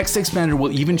 TextExpander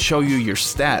will even show you your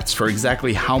stats for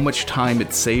exactly how much time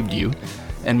it saved you,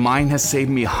 and mine has saved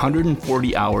me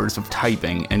 140 hours of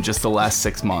typing in just the last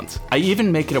 6 months. I even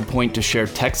make it a point to share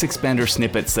TextExpander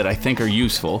snippets that I think are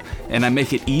useful, and I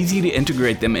make it easy to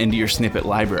integrate them into your snippet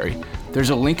library. There's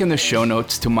a link in the show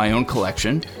notes to my own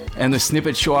collection, and the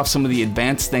snippets show off some of the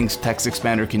advanced things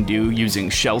TextExpander can do using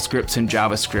shell scripts and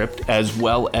JavaScript, as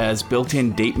well as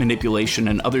built-in date manipulation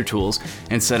and other tools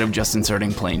instead of just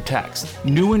inserting plain text.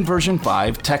 New in version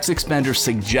 5, TextExpander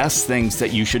suggests things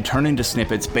that you should turn into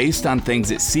snippets based on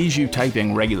things it sees you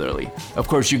typing regularly. Of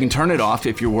course, you can turn it off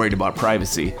if you're worried about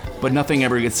privacy, but nothing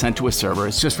ever gets sent to a server.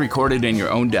 It's just recorded in your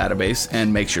own database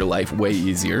and makes your life way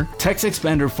easier.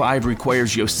 TextExpander 5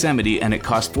 requires Yosemite, and it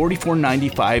costs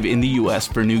 $44.95 in the US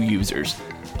for new users.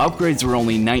 Upgrades are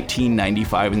only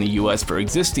 $19.95 in the US for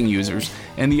existing users,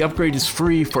 and the upgrade is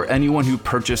free for anyone who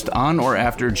purchased on or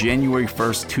after January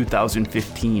 1st,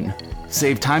 2015.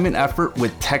 Save time and effort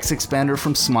with TextExpander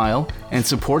from Smile, and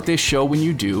support this show when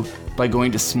you do by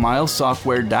going to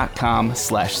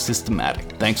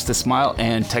smilesoftware.com/systematic. Thanks to Smile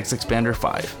and TextExpander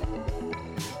 5.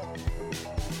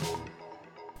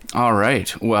 All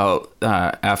right. Well,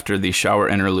 after the shower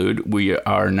interlude, we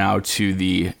are now to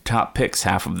the top picks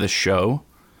half of the show.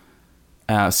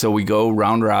 So we go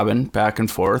round robin, back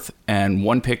and forth, and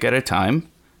one pick at a time,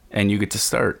 and you get to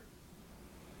start.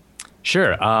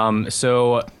 Sure.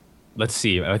 So let's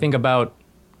see. I think about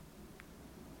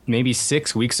maybe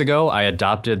 6 weeks ago, I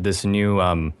adopted this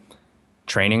new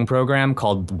training program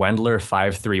called Wendler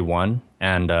 531.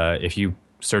 And if you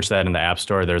search that in the App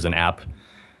Store, there's an app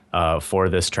for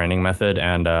this training method,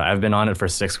 and I've been on it for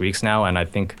 6 weeks now, and I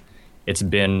think it's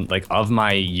been like of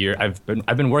my year. I've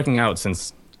been working out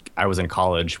since I was in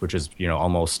college, which is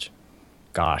almost,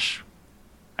 gosh,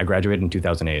 I graduated in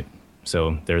 2008,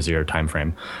 so there's your time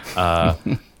frame. But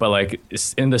like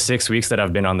in the 6 weeks that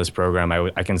I've been on this program,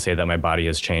 I can say that my body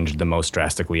has changed the most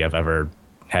drastically I've ever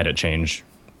had it change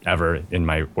ever in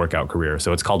my workout career.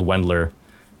 So it's called Wendler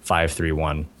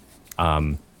 531,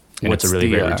 and it's a really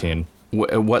great routine.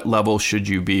 What level should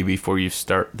you be before you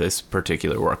start this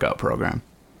particular workout program?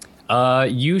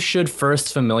 You should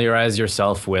first familiarize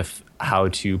yourself with how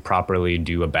to properly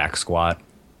do a back squat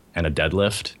and a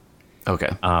deadlift. Okay.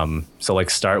 So like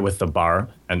start with the bar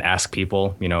and ask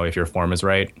people, if your form is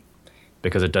right,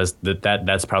 because it does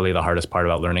that's probably the hardest part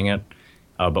about learning it.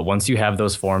 But once you have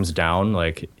those forms down,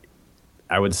 like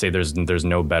I would say there's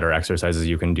no better exercises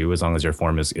you can do as long as your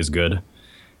form is good.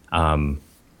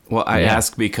 Well, I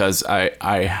ask because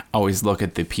I always look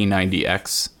at the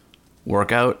P90X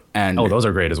workout, and those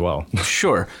are great as well.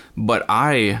 Sure, but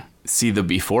I see the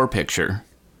before picture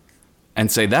and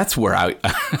say that's where I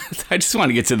just want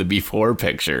to get to the before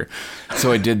picture.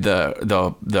 So I did the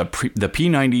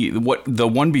P90, the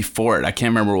one before it. I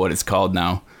can't remember what it's called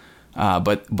now,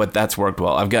 but that's worked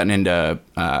well. I've gotten into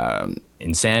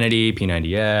Insanity,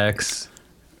 P90X.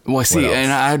 Well, see,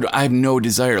 and I have no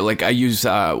desire. Like I use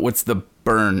what's the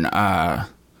burn?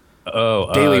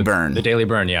 Daily Burn. The Daily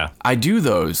Burn, yeah. I do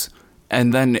those,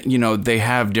 and then they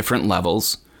have different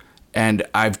levels, and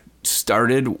I've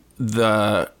started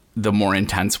the more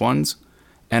intense ones,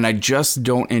 and I just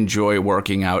don't enjoy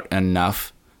working out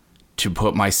enough to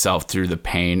put myself through the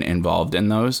pain involved in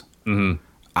those. Mm-hmm.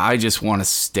 I just want to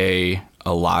stay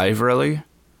alive, really.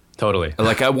 Totally.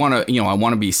 Like I want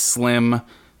to be slim.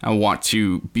 I want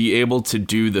to be able to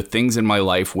do the things in my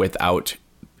life without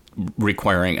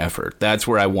requiring effort. That's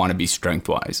where I want to be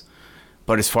strength-wise.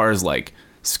 But as far as like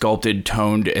sculpted,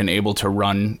 toned, and able to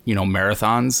run,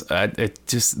 marathons,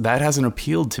 that hasn't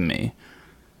appealed to me.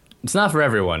 It's not for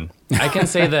everyone. I can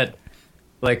say that,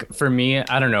 like for me,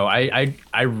 I don't know. I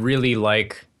really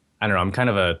like. I don't know. I'm kind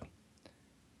of a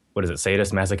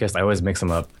sadist, masochist. I always mix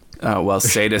them up. Well,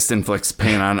 sadist inflicts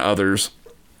pain on others.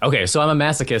 Okay, so I'm a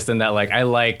masochist in that, like, I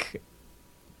like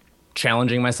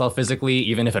challenging myself physically,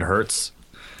 even if it hurts.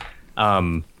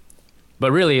 But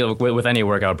really, with any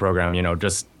workout program,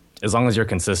 just as long as you're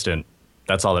consistent,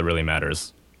 that's all that really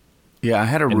matters. Yeah, I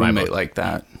had a roommate like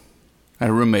that. I had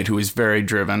a roommate who was very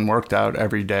driven, worked out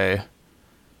every day,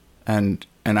 and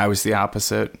I was the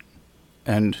opposite.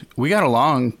 And we got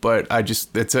along, but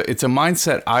it's a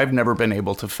mindset I've never been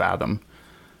able to fathom.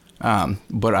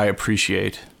 But I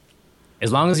appreciate.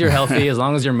 As long as you're healthy, as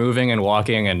long as you're moving and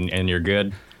walking and you're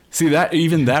good. See,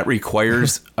 that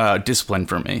requires discipline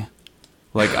for me.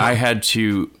 Like, I had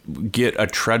to get a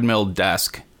treadmill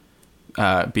desk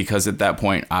because at that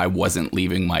point I wasn't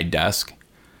leaving my desk.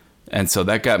 And so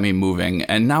that got me moving.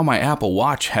 And now my Apple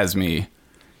Watch has me,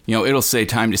 it'll say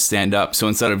time to stand up. So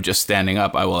instead of just standing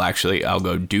up, I'll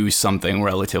go do something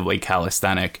relatively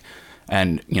calisthenic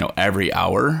and, every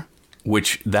hour,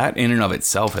 which that in and of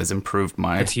itself has improved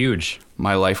It's huge.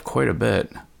 my life quite a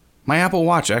bit. My Apple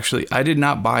Watch, actually, I did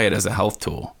not buy it as a health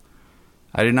tool.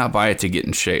 I did not buy it to get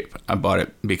in shape. I bought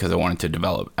it because I wanted to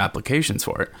develop applications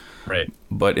for it. Right.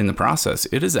 But in the process,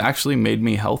 it has actually made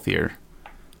me healthier.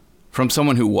 From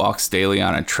someone who walks daily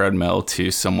on a treadmill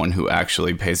to someone who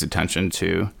actually pays attention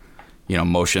to,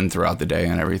 motion throughout the day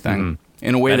and everything.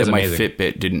 In a way that my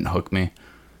Fitbit didn't hook me.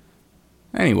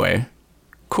 Anyway,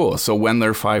 cool. So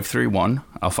Wendler 531,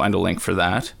 I'll find a link for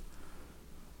that.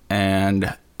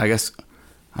 And I guess,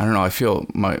 I don't know, I feel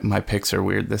my picks are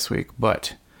weird this week,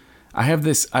 but I have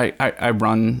this, I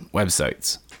run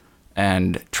websites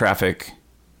and traffic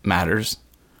matters.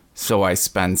 So I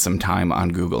spend some time on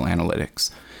Google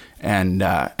Analytics. And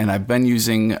I've been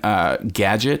using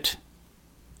Gadget,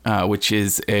 which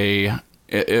is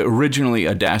originally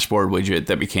a dashboard widget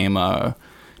that became a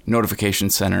notification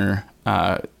center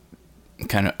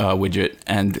kind of widget.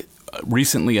 And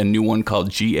recently a new one called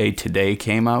GA Today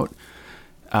came out,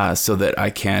 so that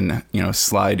I can,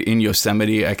 slide in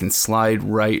Yosemite. I can slide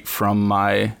right from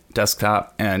my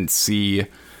desktop and see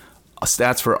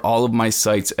stats for all of my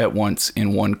sites at once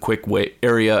in one quick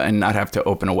area and not have to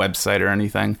open a website or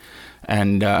anything.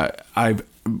 And I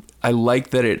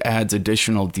like that it adds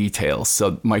additional details.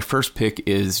 So my first pick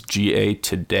is GA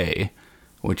Today,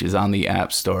 which is on the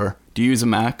App Store. Do you use a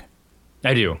Mac?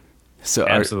 I do. So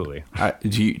absolutely. I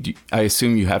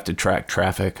assume you have to track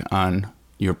traffic on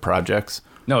your projects.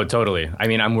 No, totally. I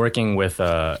mean, I'm working with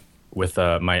I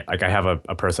have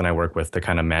a person I work with to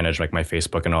kind of manage like my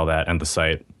Facebook and all that and the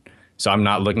site. So I'm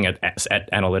not looking at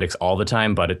analytics all the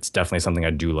time, but it's definitely something I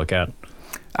do look at.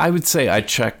 I would say I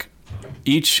check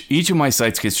each of my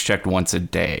sites gets checked once a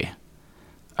day.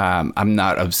 I'm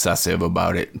not obsessive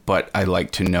about it, but I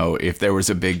like to know if there was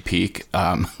a big peak.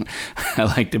 I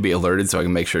like to be alerted so I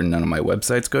can make sure none of my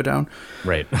websites go down.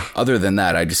 Right. Other than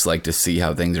that, I just like to see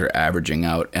how things are averaging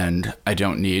out, and I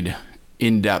don't need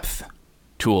in-depth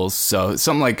tools. So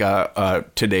something like a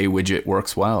Today widget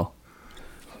works well.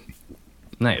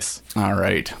 Nice. All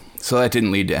right. So that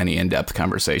didn't lead to any in-depth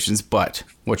conversations, but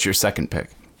what's your second pick?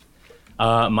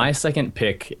 My second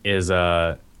pick is...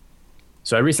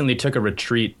 So I recently took a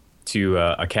retreat to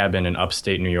a cabin in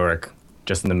upstate New York,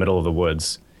 just in the middle of the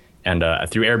woods, and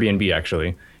through Airbnb,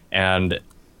 actually. And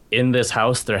in this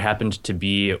house, there happened to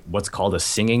be what's called a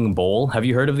singing bowl. Have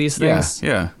you heard of these things?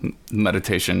 Yeah.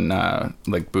 Meditation,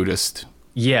 like Buddhist.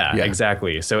 Yeah,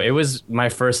 exactly. So it was my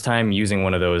first time using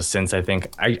one of those since I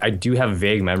think I do have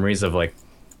vague memories of like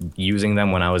using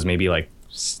them when I was maybe like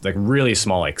really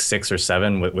small, like 6 or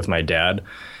 7 with my dad.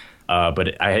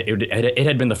 But it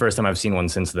had been the first time I've seen one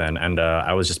since then. And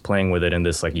I was just playing with it in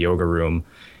this like yoga room.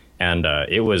 And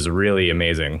it was really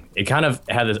amazing. It kind of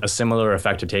had a similar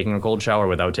effect to taking a cold shower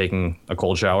without taking a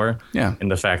cold shower. Yeah. In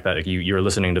the fact that like, you're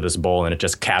listening to this bowl and it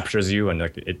just captures you, and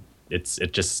like it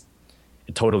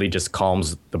totally just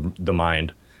calms the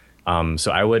mind.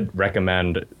 So I would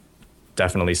recommend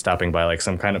definitely stopping by like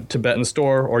some kind of Tibetan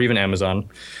store or even Amazon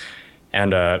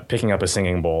and picking up a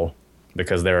singing bowl,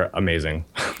 because they're amazing.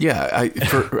 Yeah,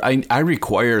 I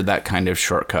require that kind of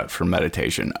shortcut for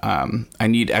meditation. I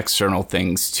need external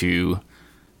things to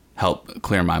help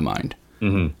clear my mind.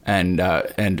 Mm-hmm.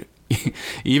 And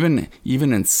even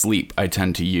in sleep, I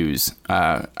tend to use.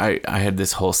 I had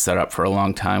this whole setup for a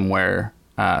long time where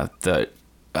if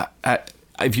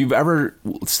you've ever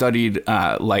studied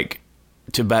like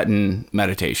Tibetan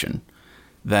meditation,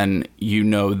 then you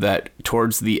know that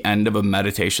towards the end of a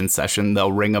meditation session,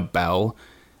 they'll ring a bell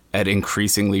at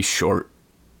increasingly short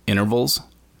intervals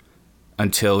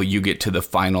until you get to the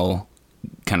final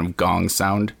kind of gong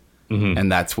sound. Mm-hmm.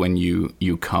 And that's when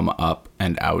you come up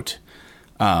and out.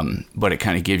 But it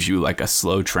kind of gives you like a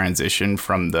slow transition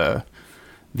from the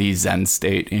Zen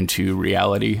state into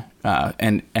reality.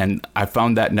 And I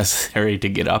found that necessary to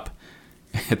get up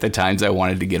at the times I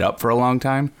wanted to get up for a long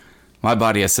time. My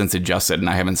body has since adjusted, and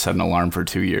I haven't set an alarm for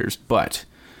 2 years. But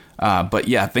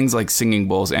yeah, things like singing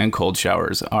bowls and cold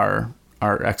showers are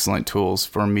excellent tools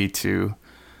for me to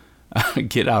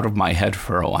get out of my head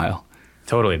for a while.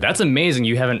 Totally. That's amazing.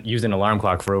 You haven't used an alarm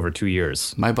clock for over 2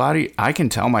 years. My body, I can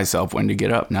tell myself when to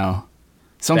get up now.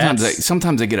 Sometimes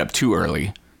I get up too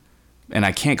early. and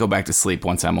I can't go back to sleep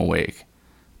once I'm awake.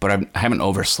 But I haven't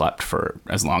overslept for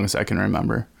as long as I can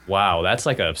remember. Wow, that's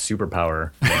like a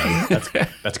superpower. Man.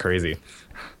 That's crazy.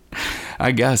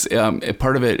 I guess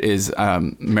part of it is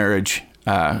marriage.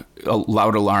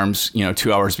 Loud alarms,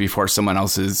 2 hours before someone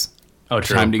else's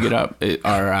time to get up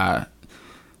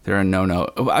they're a no-no.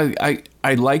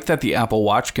 I like that the Apple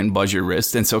Watch can buzz your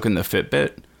wrist, and so can the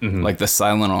Fitbit, like the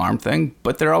silent alarm thing.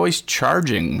 But they're always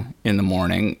charging in the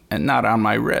morning and not on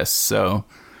my wrist. So,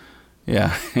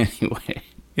 yeah. Anyway,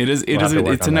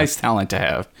 it's a nice talent to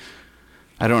have.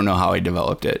 I don't know how I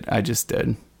developed it. I just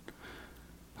did.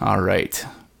 All right.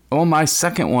 Well, my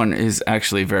second one is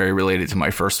actually very related to my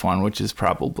first one, which is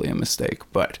probably a mistake.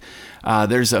 But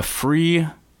there's a free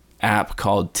app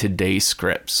called Today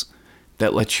Scripts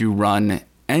that lets you run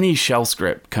any shell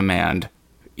script command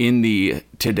in the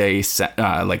Today,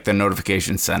 like the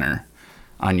notification center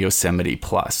on Yosemite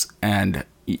Plus. And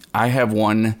I have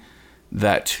one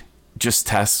that just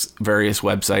tests various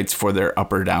websites for their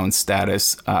up or down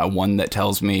status. One that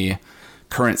tells me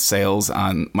current sales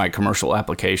on my commercial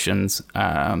applications,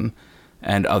 and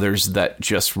others that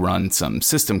just run some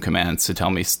system commands to tell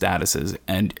me statuses.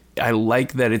 And I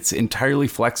like that it's entirely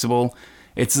flexible.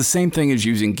 It's the same thing as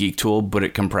using Geek Tool, but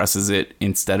it compresses it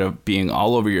instead of being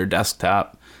all over your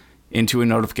desktop into a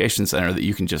notification center that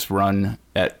you can just run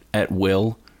at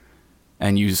will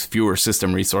and use fewer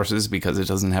system resources because it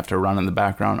doesn't have to run in the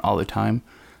background all the time.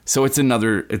 So it's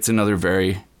another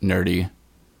very nerdy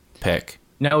pick.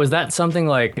 Now, is that something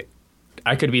like,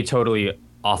 I could be totally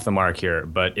off the mark here,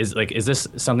 but is this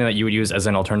something that you would use as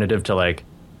an alternative to like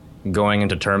going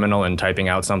into Terminal and typing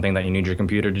out something that you need your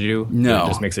computer to do? No, it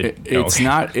just makes it. It's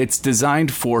not. It's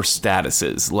designed for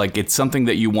statuses. Like it's something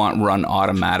that you want run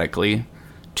automatically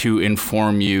to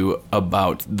inform you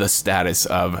about the status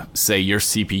of, say, your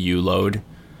CPU load.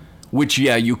 Which,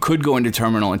 yeah, you could go into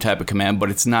Terminal and type a command, but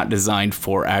it's not designed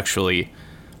for actually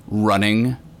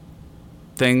running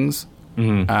things.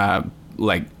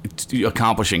 Like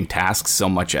accomplishing tasks so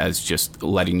much as just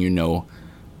letting you know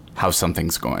how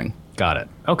something's going. Got it.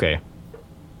 Okay.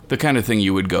 The kind of thing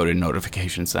you would go to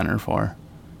Notification Center for.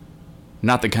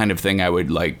 Not the kind of thing I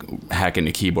would like hack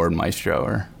into Keyboard Maestro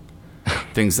or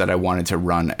things that I wanted to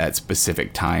run at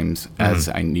specific times as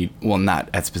I need. Well, not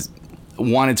at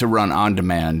wanted to run on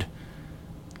demand,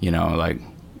 like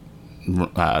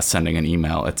sending an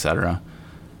email, etc.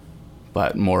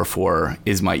 But more for,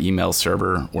 is my email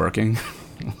server working?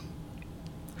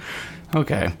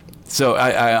 Okay. So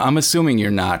I'm assuming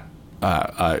you're not,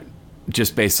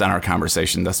 just based on our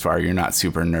conversation thus far, you're not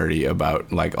super nerdy about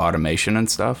like automation and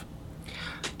stuff?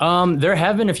 There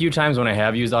have been a few times when I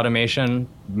have used automation,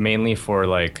 mainly for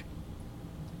like,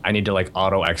 I need to like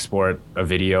auto export a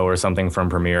video or something from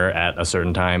Premiere at a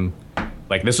certain time.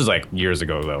 Like this was like years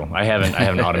ago though. I haven't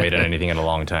automated anything in a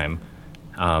long time.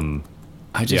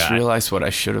 I just realized what I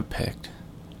should have picked.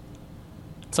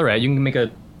 It's all right. You can make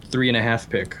a 3.5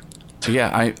 pick.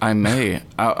 Yeah, I may.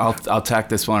 I'll tack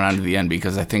this one onto the end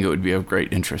because I think it would be of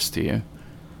great interest to you.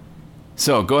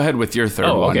 So go ahead with your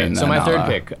third one. Okay. So my third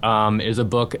pick is a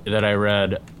book that I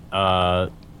read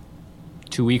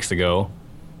 2 weeks ago.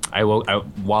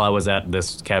 While I was at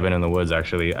this cabin in the woods,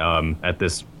 actually, at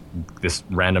this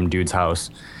random dude's house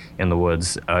in the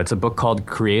woods. It's a book called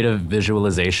Creative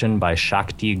Visualization by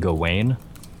Shakti Gawain.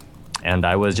 And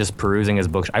I was just perusing his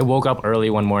books. I woke up early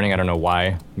one morning. I don't know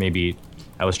why. Maybe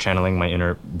I was channeling my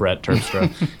inner Brett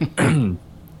Terpstra.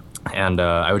 And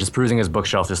I was just perusing his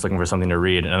bookshelf, just looking for something to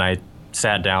read. And I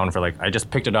sat down I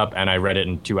just picked it up and I read it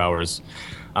in 2 hours.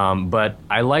 But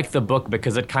I like the book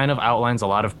because it kind of outlines a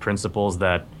lot of principles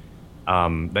that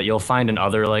you'll find in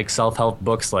other like self-help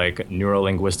books, like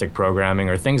neuro-linguistic programming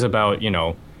or things about,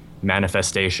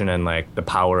 manifestation and like the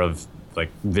power of like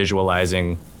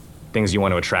visualizing things you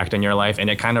want to attract in your life. And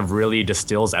it kind of really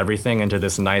distills everything into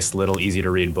this nice little easy to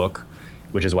read book,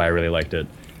 which is why I really liked it.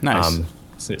 Nice.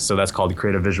 So that's called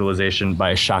Creative Visualization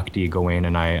by Shakti Gawain,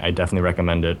 and I definitely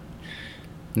recommend it.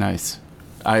 Nice.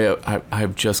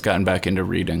 I've just gotten back into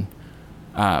reading,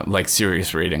 like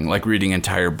serious reading, like reading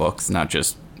entire books, not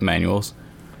just manuals.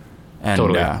 And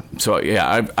totally. So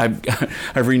yeah,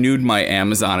 I've renewed my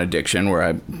Amazon addiction where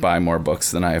I buy more books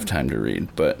than I have time to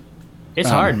read. But it's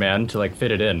hard, man, to like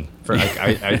fit it in. For like,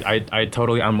 I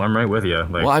totally, I'm right with you.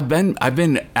 Like, well, I've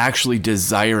been actually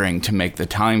desiring to make the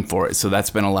time for it, so that's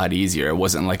been a lot easier. It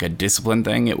wasn't like a discipline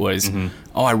thing. It was,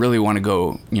 I really want to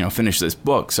go, finish this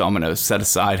book, so I'm going to set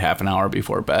aside half an hour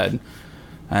before bed,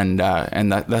 and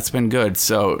that's been good.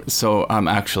 So I'm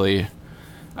actually,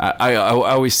 I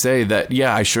always say that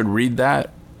I should read that,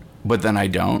 but then I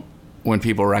don't when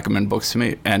people recommend books to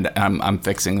me, and I'm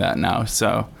fixing that now.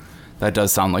 So That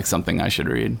does sound like something I should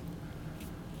read.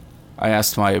 I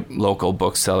asked my local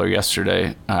bookseller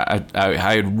yesterday. I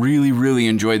had really, really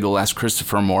enjoyed the last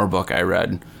Christopher Moore book I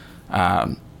read,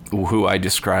 who I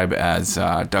describe as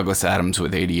Douglas Adams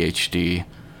with ADHD.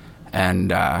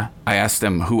 And I asked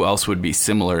him who else would be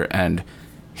similar, and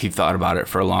he thought about it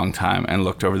for a long time and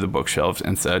looked over the bookshelves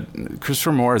and said,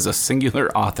 Christopher Moore is a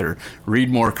singular author.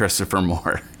 Read more Christopher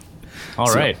Moore.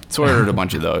 All right. So I ordered a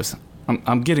bunch of those.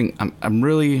 I'm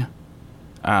really...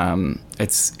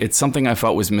 it's something I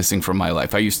felt was missing from my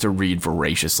life. I used to read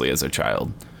voraciously as a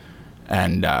child,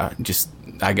 and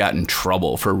I got in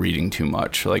trouble for reading too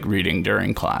much, like reading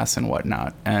during class and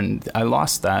whatnot, and I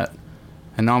lost that,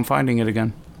 and now I'm finding it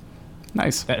again.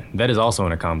 Nice. That is also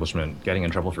an accomplishment, getting in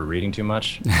trouble for reading too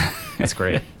much. That's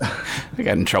great. I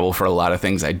got in trouble for a lot of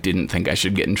things I didn't think I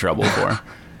should get in trouble for.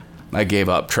 I gave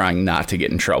up trying not to get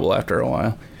in trouble after a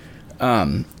while.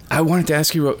 I wanted to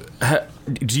ask you,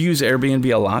 do you use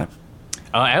Airbnb a lot?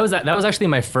 That was actually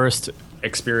my first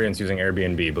experience using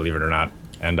Airbnb, believe it or not,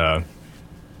 and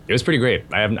it was pretty great.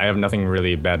 I have nothing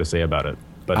really bad to say about it,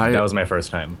 but that was my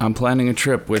first time. I'm planning a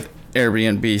trip with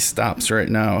Airbnb stops right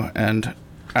now, and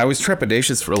I was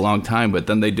trepidatious for a long time, but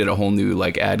then they did a whole new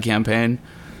like ad campaign,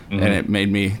 and it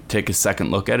made me take a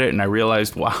second look at it, and I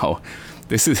realized, wow,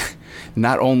 this is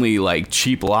not only like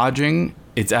cheap lodging,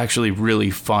 it's actually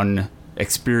really fun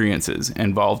experiences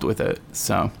involved with it.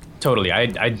 So totally,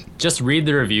 I just read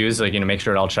the reviews, like, make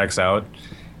sure it all checks out,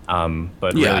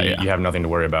 but really you have nothing to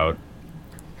worry about.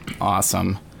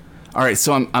 Awesome. All right,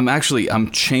 so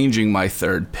I'm changing my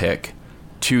third pick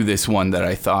to this one that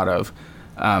I thought of.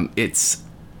 It's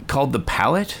called The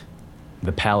Palette.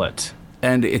 The Palette.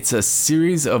 And it's a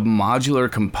series of modular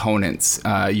components.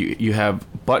 You have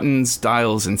buttons,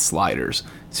 dials, and sliders.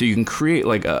 So you can create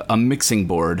like a mixing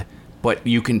board, but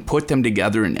you can put them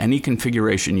together in any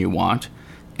configuration you want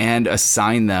and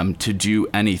assign them to do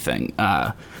anything.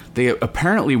 They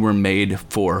apparently were made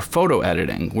for photo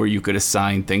editing, where you could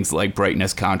assign things like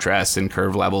brightness, contrast, and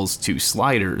curve levels to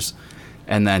sliders,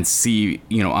 and then see,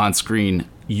 on screen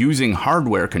using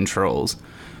hardware controls,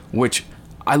 which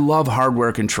I love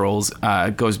hardware controls.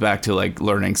 It goes back to like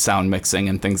learning sound mixing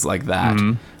and things like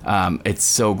that. It's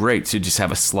so great to just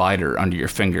have a slider under your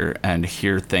finger and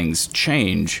hear things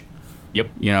change. Yep.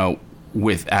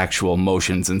 With actual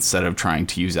motions instead of trying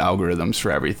to use algorithms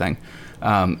for everything.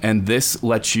 And this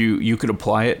lets you could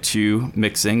apply it to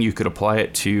mixing. You could apply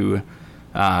it to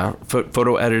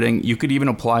photo editing. You could even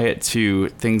apply it to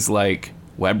things like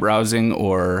web browsing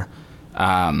or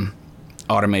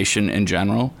automation in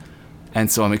general. And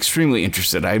so I'm extremely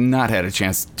interested. I have not had a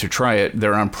chance to try it.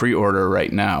 They're on pre-order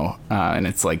right now, and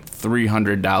it's like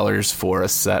 $300 for a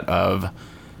set of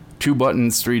 2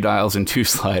 buttons, 3 dials, and 2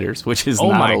 sliders, which is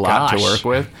not a lot to work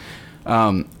with.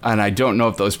 And I don't know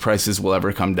if those prices will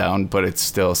ever come down, but it's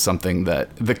still something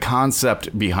that the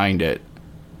concept behind it,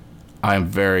 I'm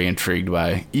very intrigued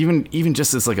by. Even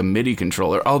just as like a MIDI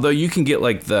controller, although you can get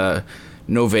like the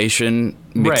Novation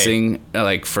mixing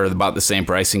like for about the same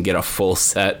price and get a full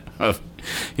set of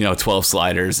 12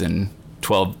 sliders and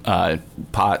 12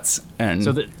 pots. And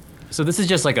so this is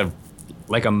just like a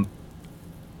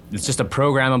it's just a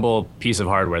programmable piece of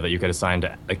hardware that you could assign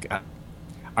to like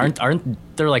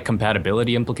aren't there like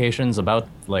compatibility implications about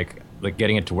like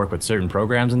getting it to work with certain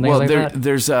programs and things like that?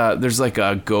 There's like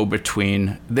a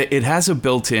go-between. It has a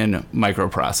built-in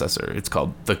microprocessor. It's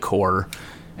called the Core,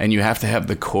 and you have to have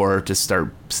the Core to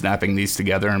start snapping these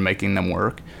together and making them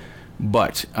work.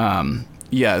 But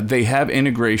they have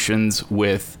integrations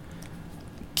with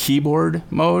keyboard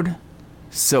mode.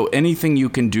 So anything you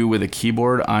can do with a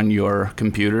keyboard on your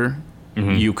computer,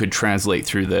 you could translate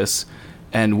through this.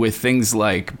 And with things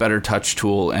like Better Touch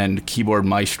Tool and Keyboard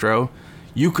Maestro,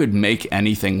 you could make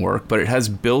anything work, but it has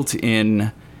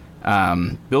built-in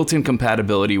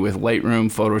compatibility with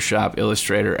Lightroom, Photoshop,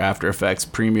 Illustrator, After Effects,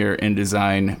 Premiere,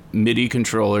 InDesign, MIDI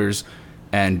controllers,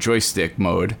 and joystick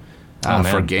mode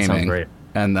for gaming. Sounds great.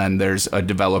 And then there's a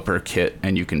developer kit,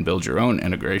 and you can build your own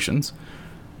integrations.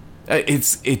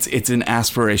 It's an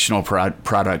aspirational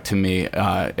product to me.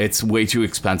 It's way too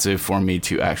expensive for me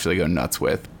to actually go nuts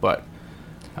with, but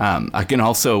I can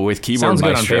also, with Keyboard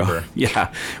Maestro, good on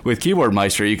paper. With Keyboard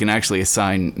Maestro, you can actually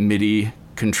assign MIDI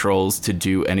controls to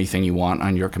do anything you want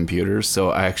on your computer. So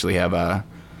I actually have a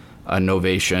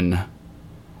Novation.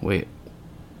 Wait,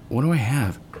 what do I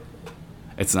have?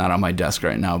 It's not on my desk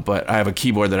right now, but I have a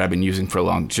keyboard that I've been using for a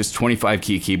long, just 25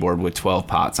 key keyboard with 12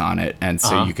 pots on it, and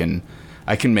so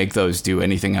I can make those do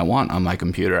anything I want on my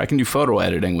computer. I can do photo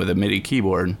editing with a MIDI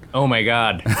keyboard. Oh my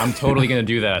God, I'm totally gonna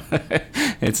do that.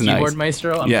 It's Keyboard nice.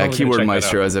 Maestro? Keyboard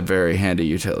Maestro is a very handy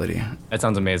utility. That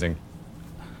sounds amazing.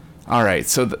 All right,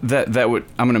 so that would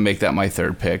I'm gonna make that my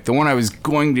third pick. The one I was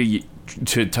going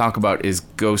to talk about is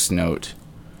Ghost Note,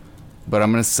 but I'm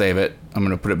gonna save it. I'm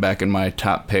gonna put it back in my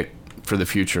top pick for the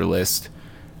future list.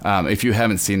 If you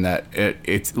haven't seen that,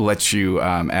 it lets you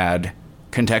add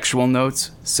contextual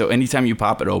notes. So anytime you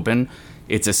pop it open,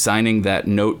 it's assigning that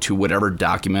note to whatever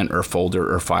document or folder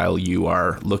or file you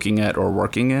are looking at or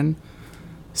working in.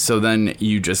 So then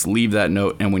you just leave that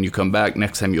note, and when you come back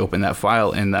next time you open that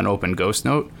file and then open Ghost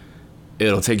Note,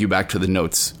 it'll take you back to the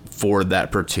notes for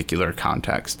that particular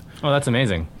context. Oh, that's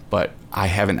amazing. But I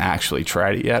haven't actually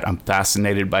tried it yet. I'm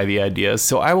fascinated by the ideas,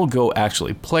 so I will go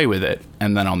actually play with it,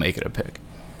 and then I'll make it a pick.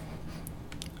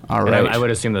 All right. I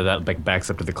would assume that like backs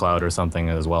up to the cloud or something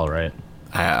as well, right?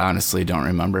 I honestly don't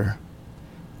remember.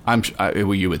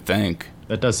 You would think.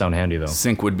 That does sound handy, though.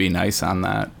 Sync would be nice on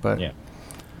that, but yeah.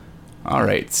 All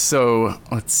right, so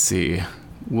let's see.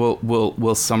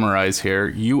 We'll summarize here.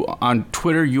 You on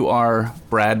Twitter, you are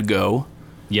Brad Go.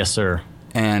 Yes, sir.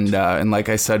 And like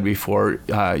I said before,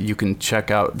 you can check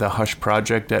out the Hush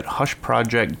Project at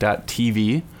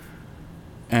hushproject.tv.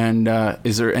 And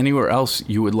is there anywhere else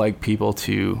you would like people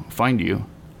to find you?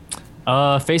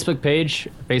 Facebook page,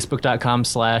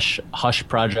 facebook.com/Hush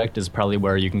Project is probably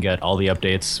where you can get all the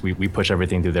updates. We push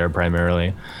everything through there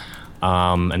primarily.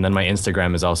 And then my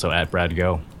Instagram is also at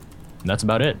BradGo. And that's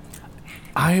about it.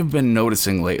 I have been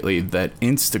noticing lately that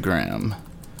Instagram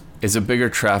is a bigger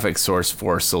traffic source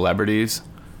for celebrities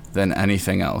than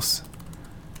anything else.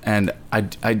 And I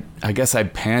guess I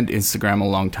panned Instagram a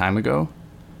long time ago.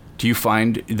 Do you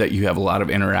find that you have a lot of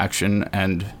interaction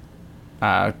and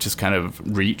just kind of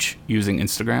reach using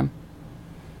Instagram?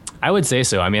 I would say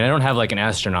so. I mean, I don't have like an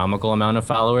astronomical amount of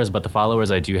followers, but the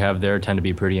followers I do have there tend to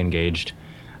be pretty engaged.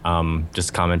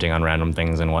 Just commenting on random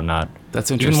things and whatnot.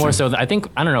 That's interesting. Even more so, I think,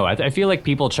 I don't know, I feel like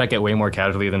people check it way more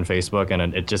casually than Facebook,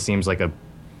 and it just seems like a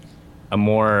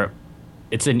more,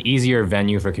 it's an easier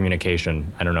venue for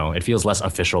communication. I don't know. It feels less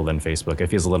official than Facebook. It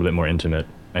feels a little bit more intimate,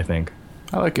 I think.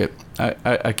 I like it.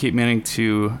 I keep meaning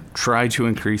to try to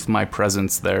increase my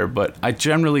presence there, but I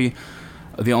generally,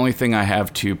 the only thing I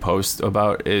have to post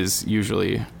about is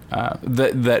usually,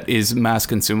 that is mass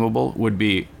consumable would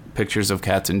be pictures of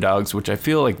cats and dogs, which I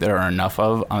feel like there are enough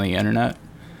of on the internet.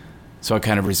 So I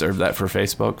kind of reserve that for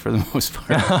Facebook for the most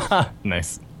part.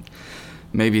 Nice.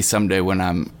 Maybe someday when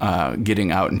I'm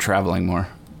getting out and traveling more,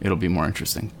 it'll be more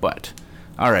interesting. But,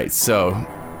 all right, so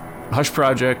Hush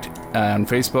Project on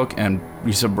Facebook, and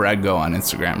you said Brad Go on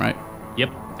Instagram, right?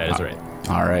 Yep, that is right.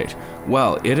 All right.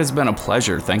 Well, it has been a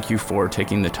pleasure. Thank you for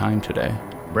taking the time today.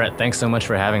 Brett, thanks so much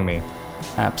for having me.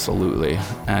 Absolutely.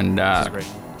 And This is great.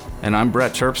 And I'm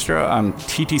Brett Terpstra. I'm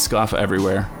TT Scoff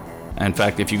everywhere. In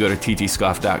fact, if you go to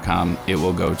ttscoff.com, it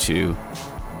will go to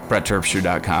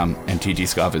brettterpstra.com, and TT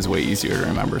Scoff is way easier to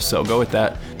remember. So go with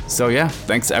that. So yeah,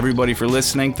 thanks everybody for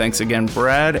listening. Thanks again,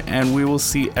 Brad, and we will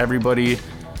see everybody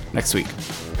next week.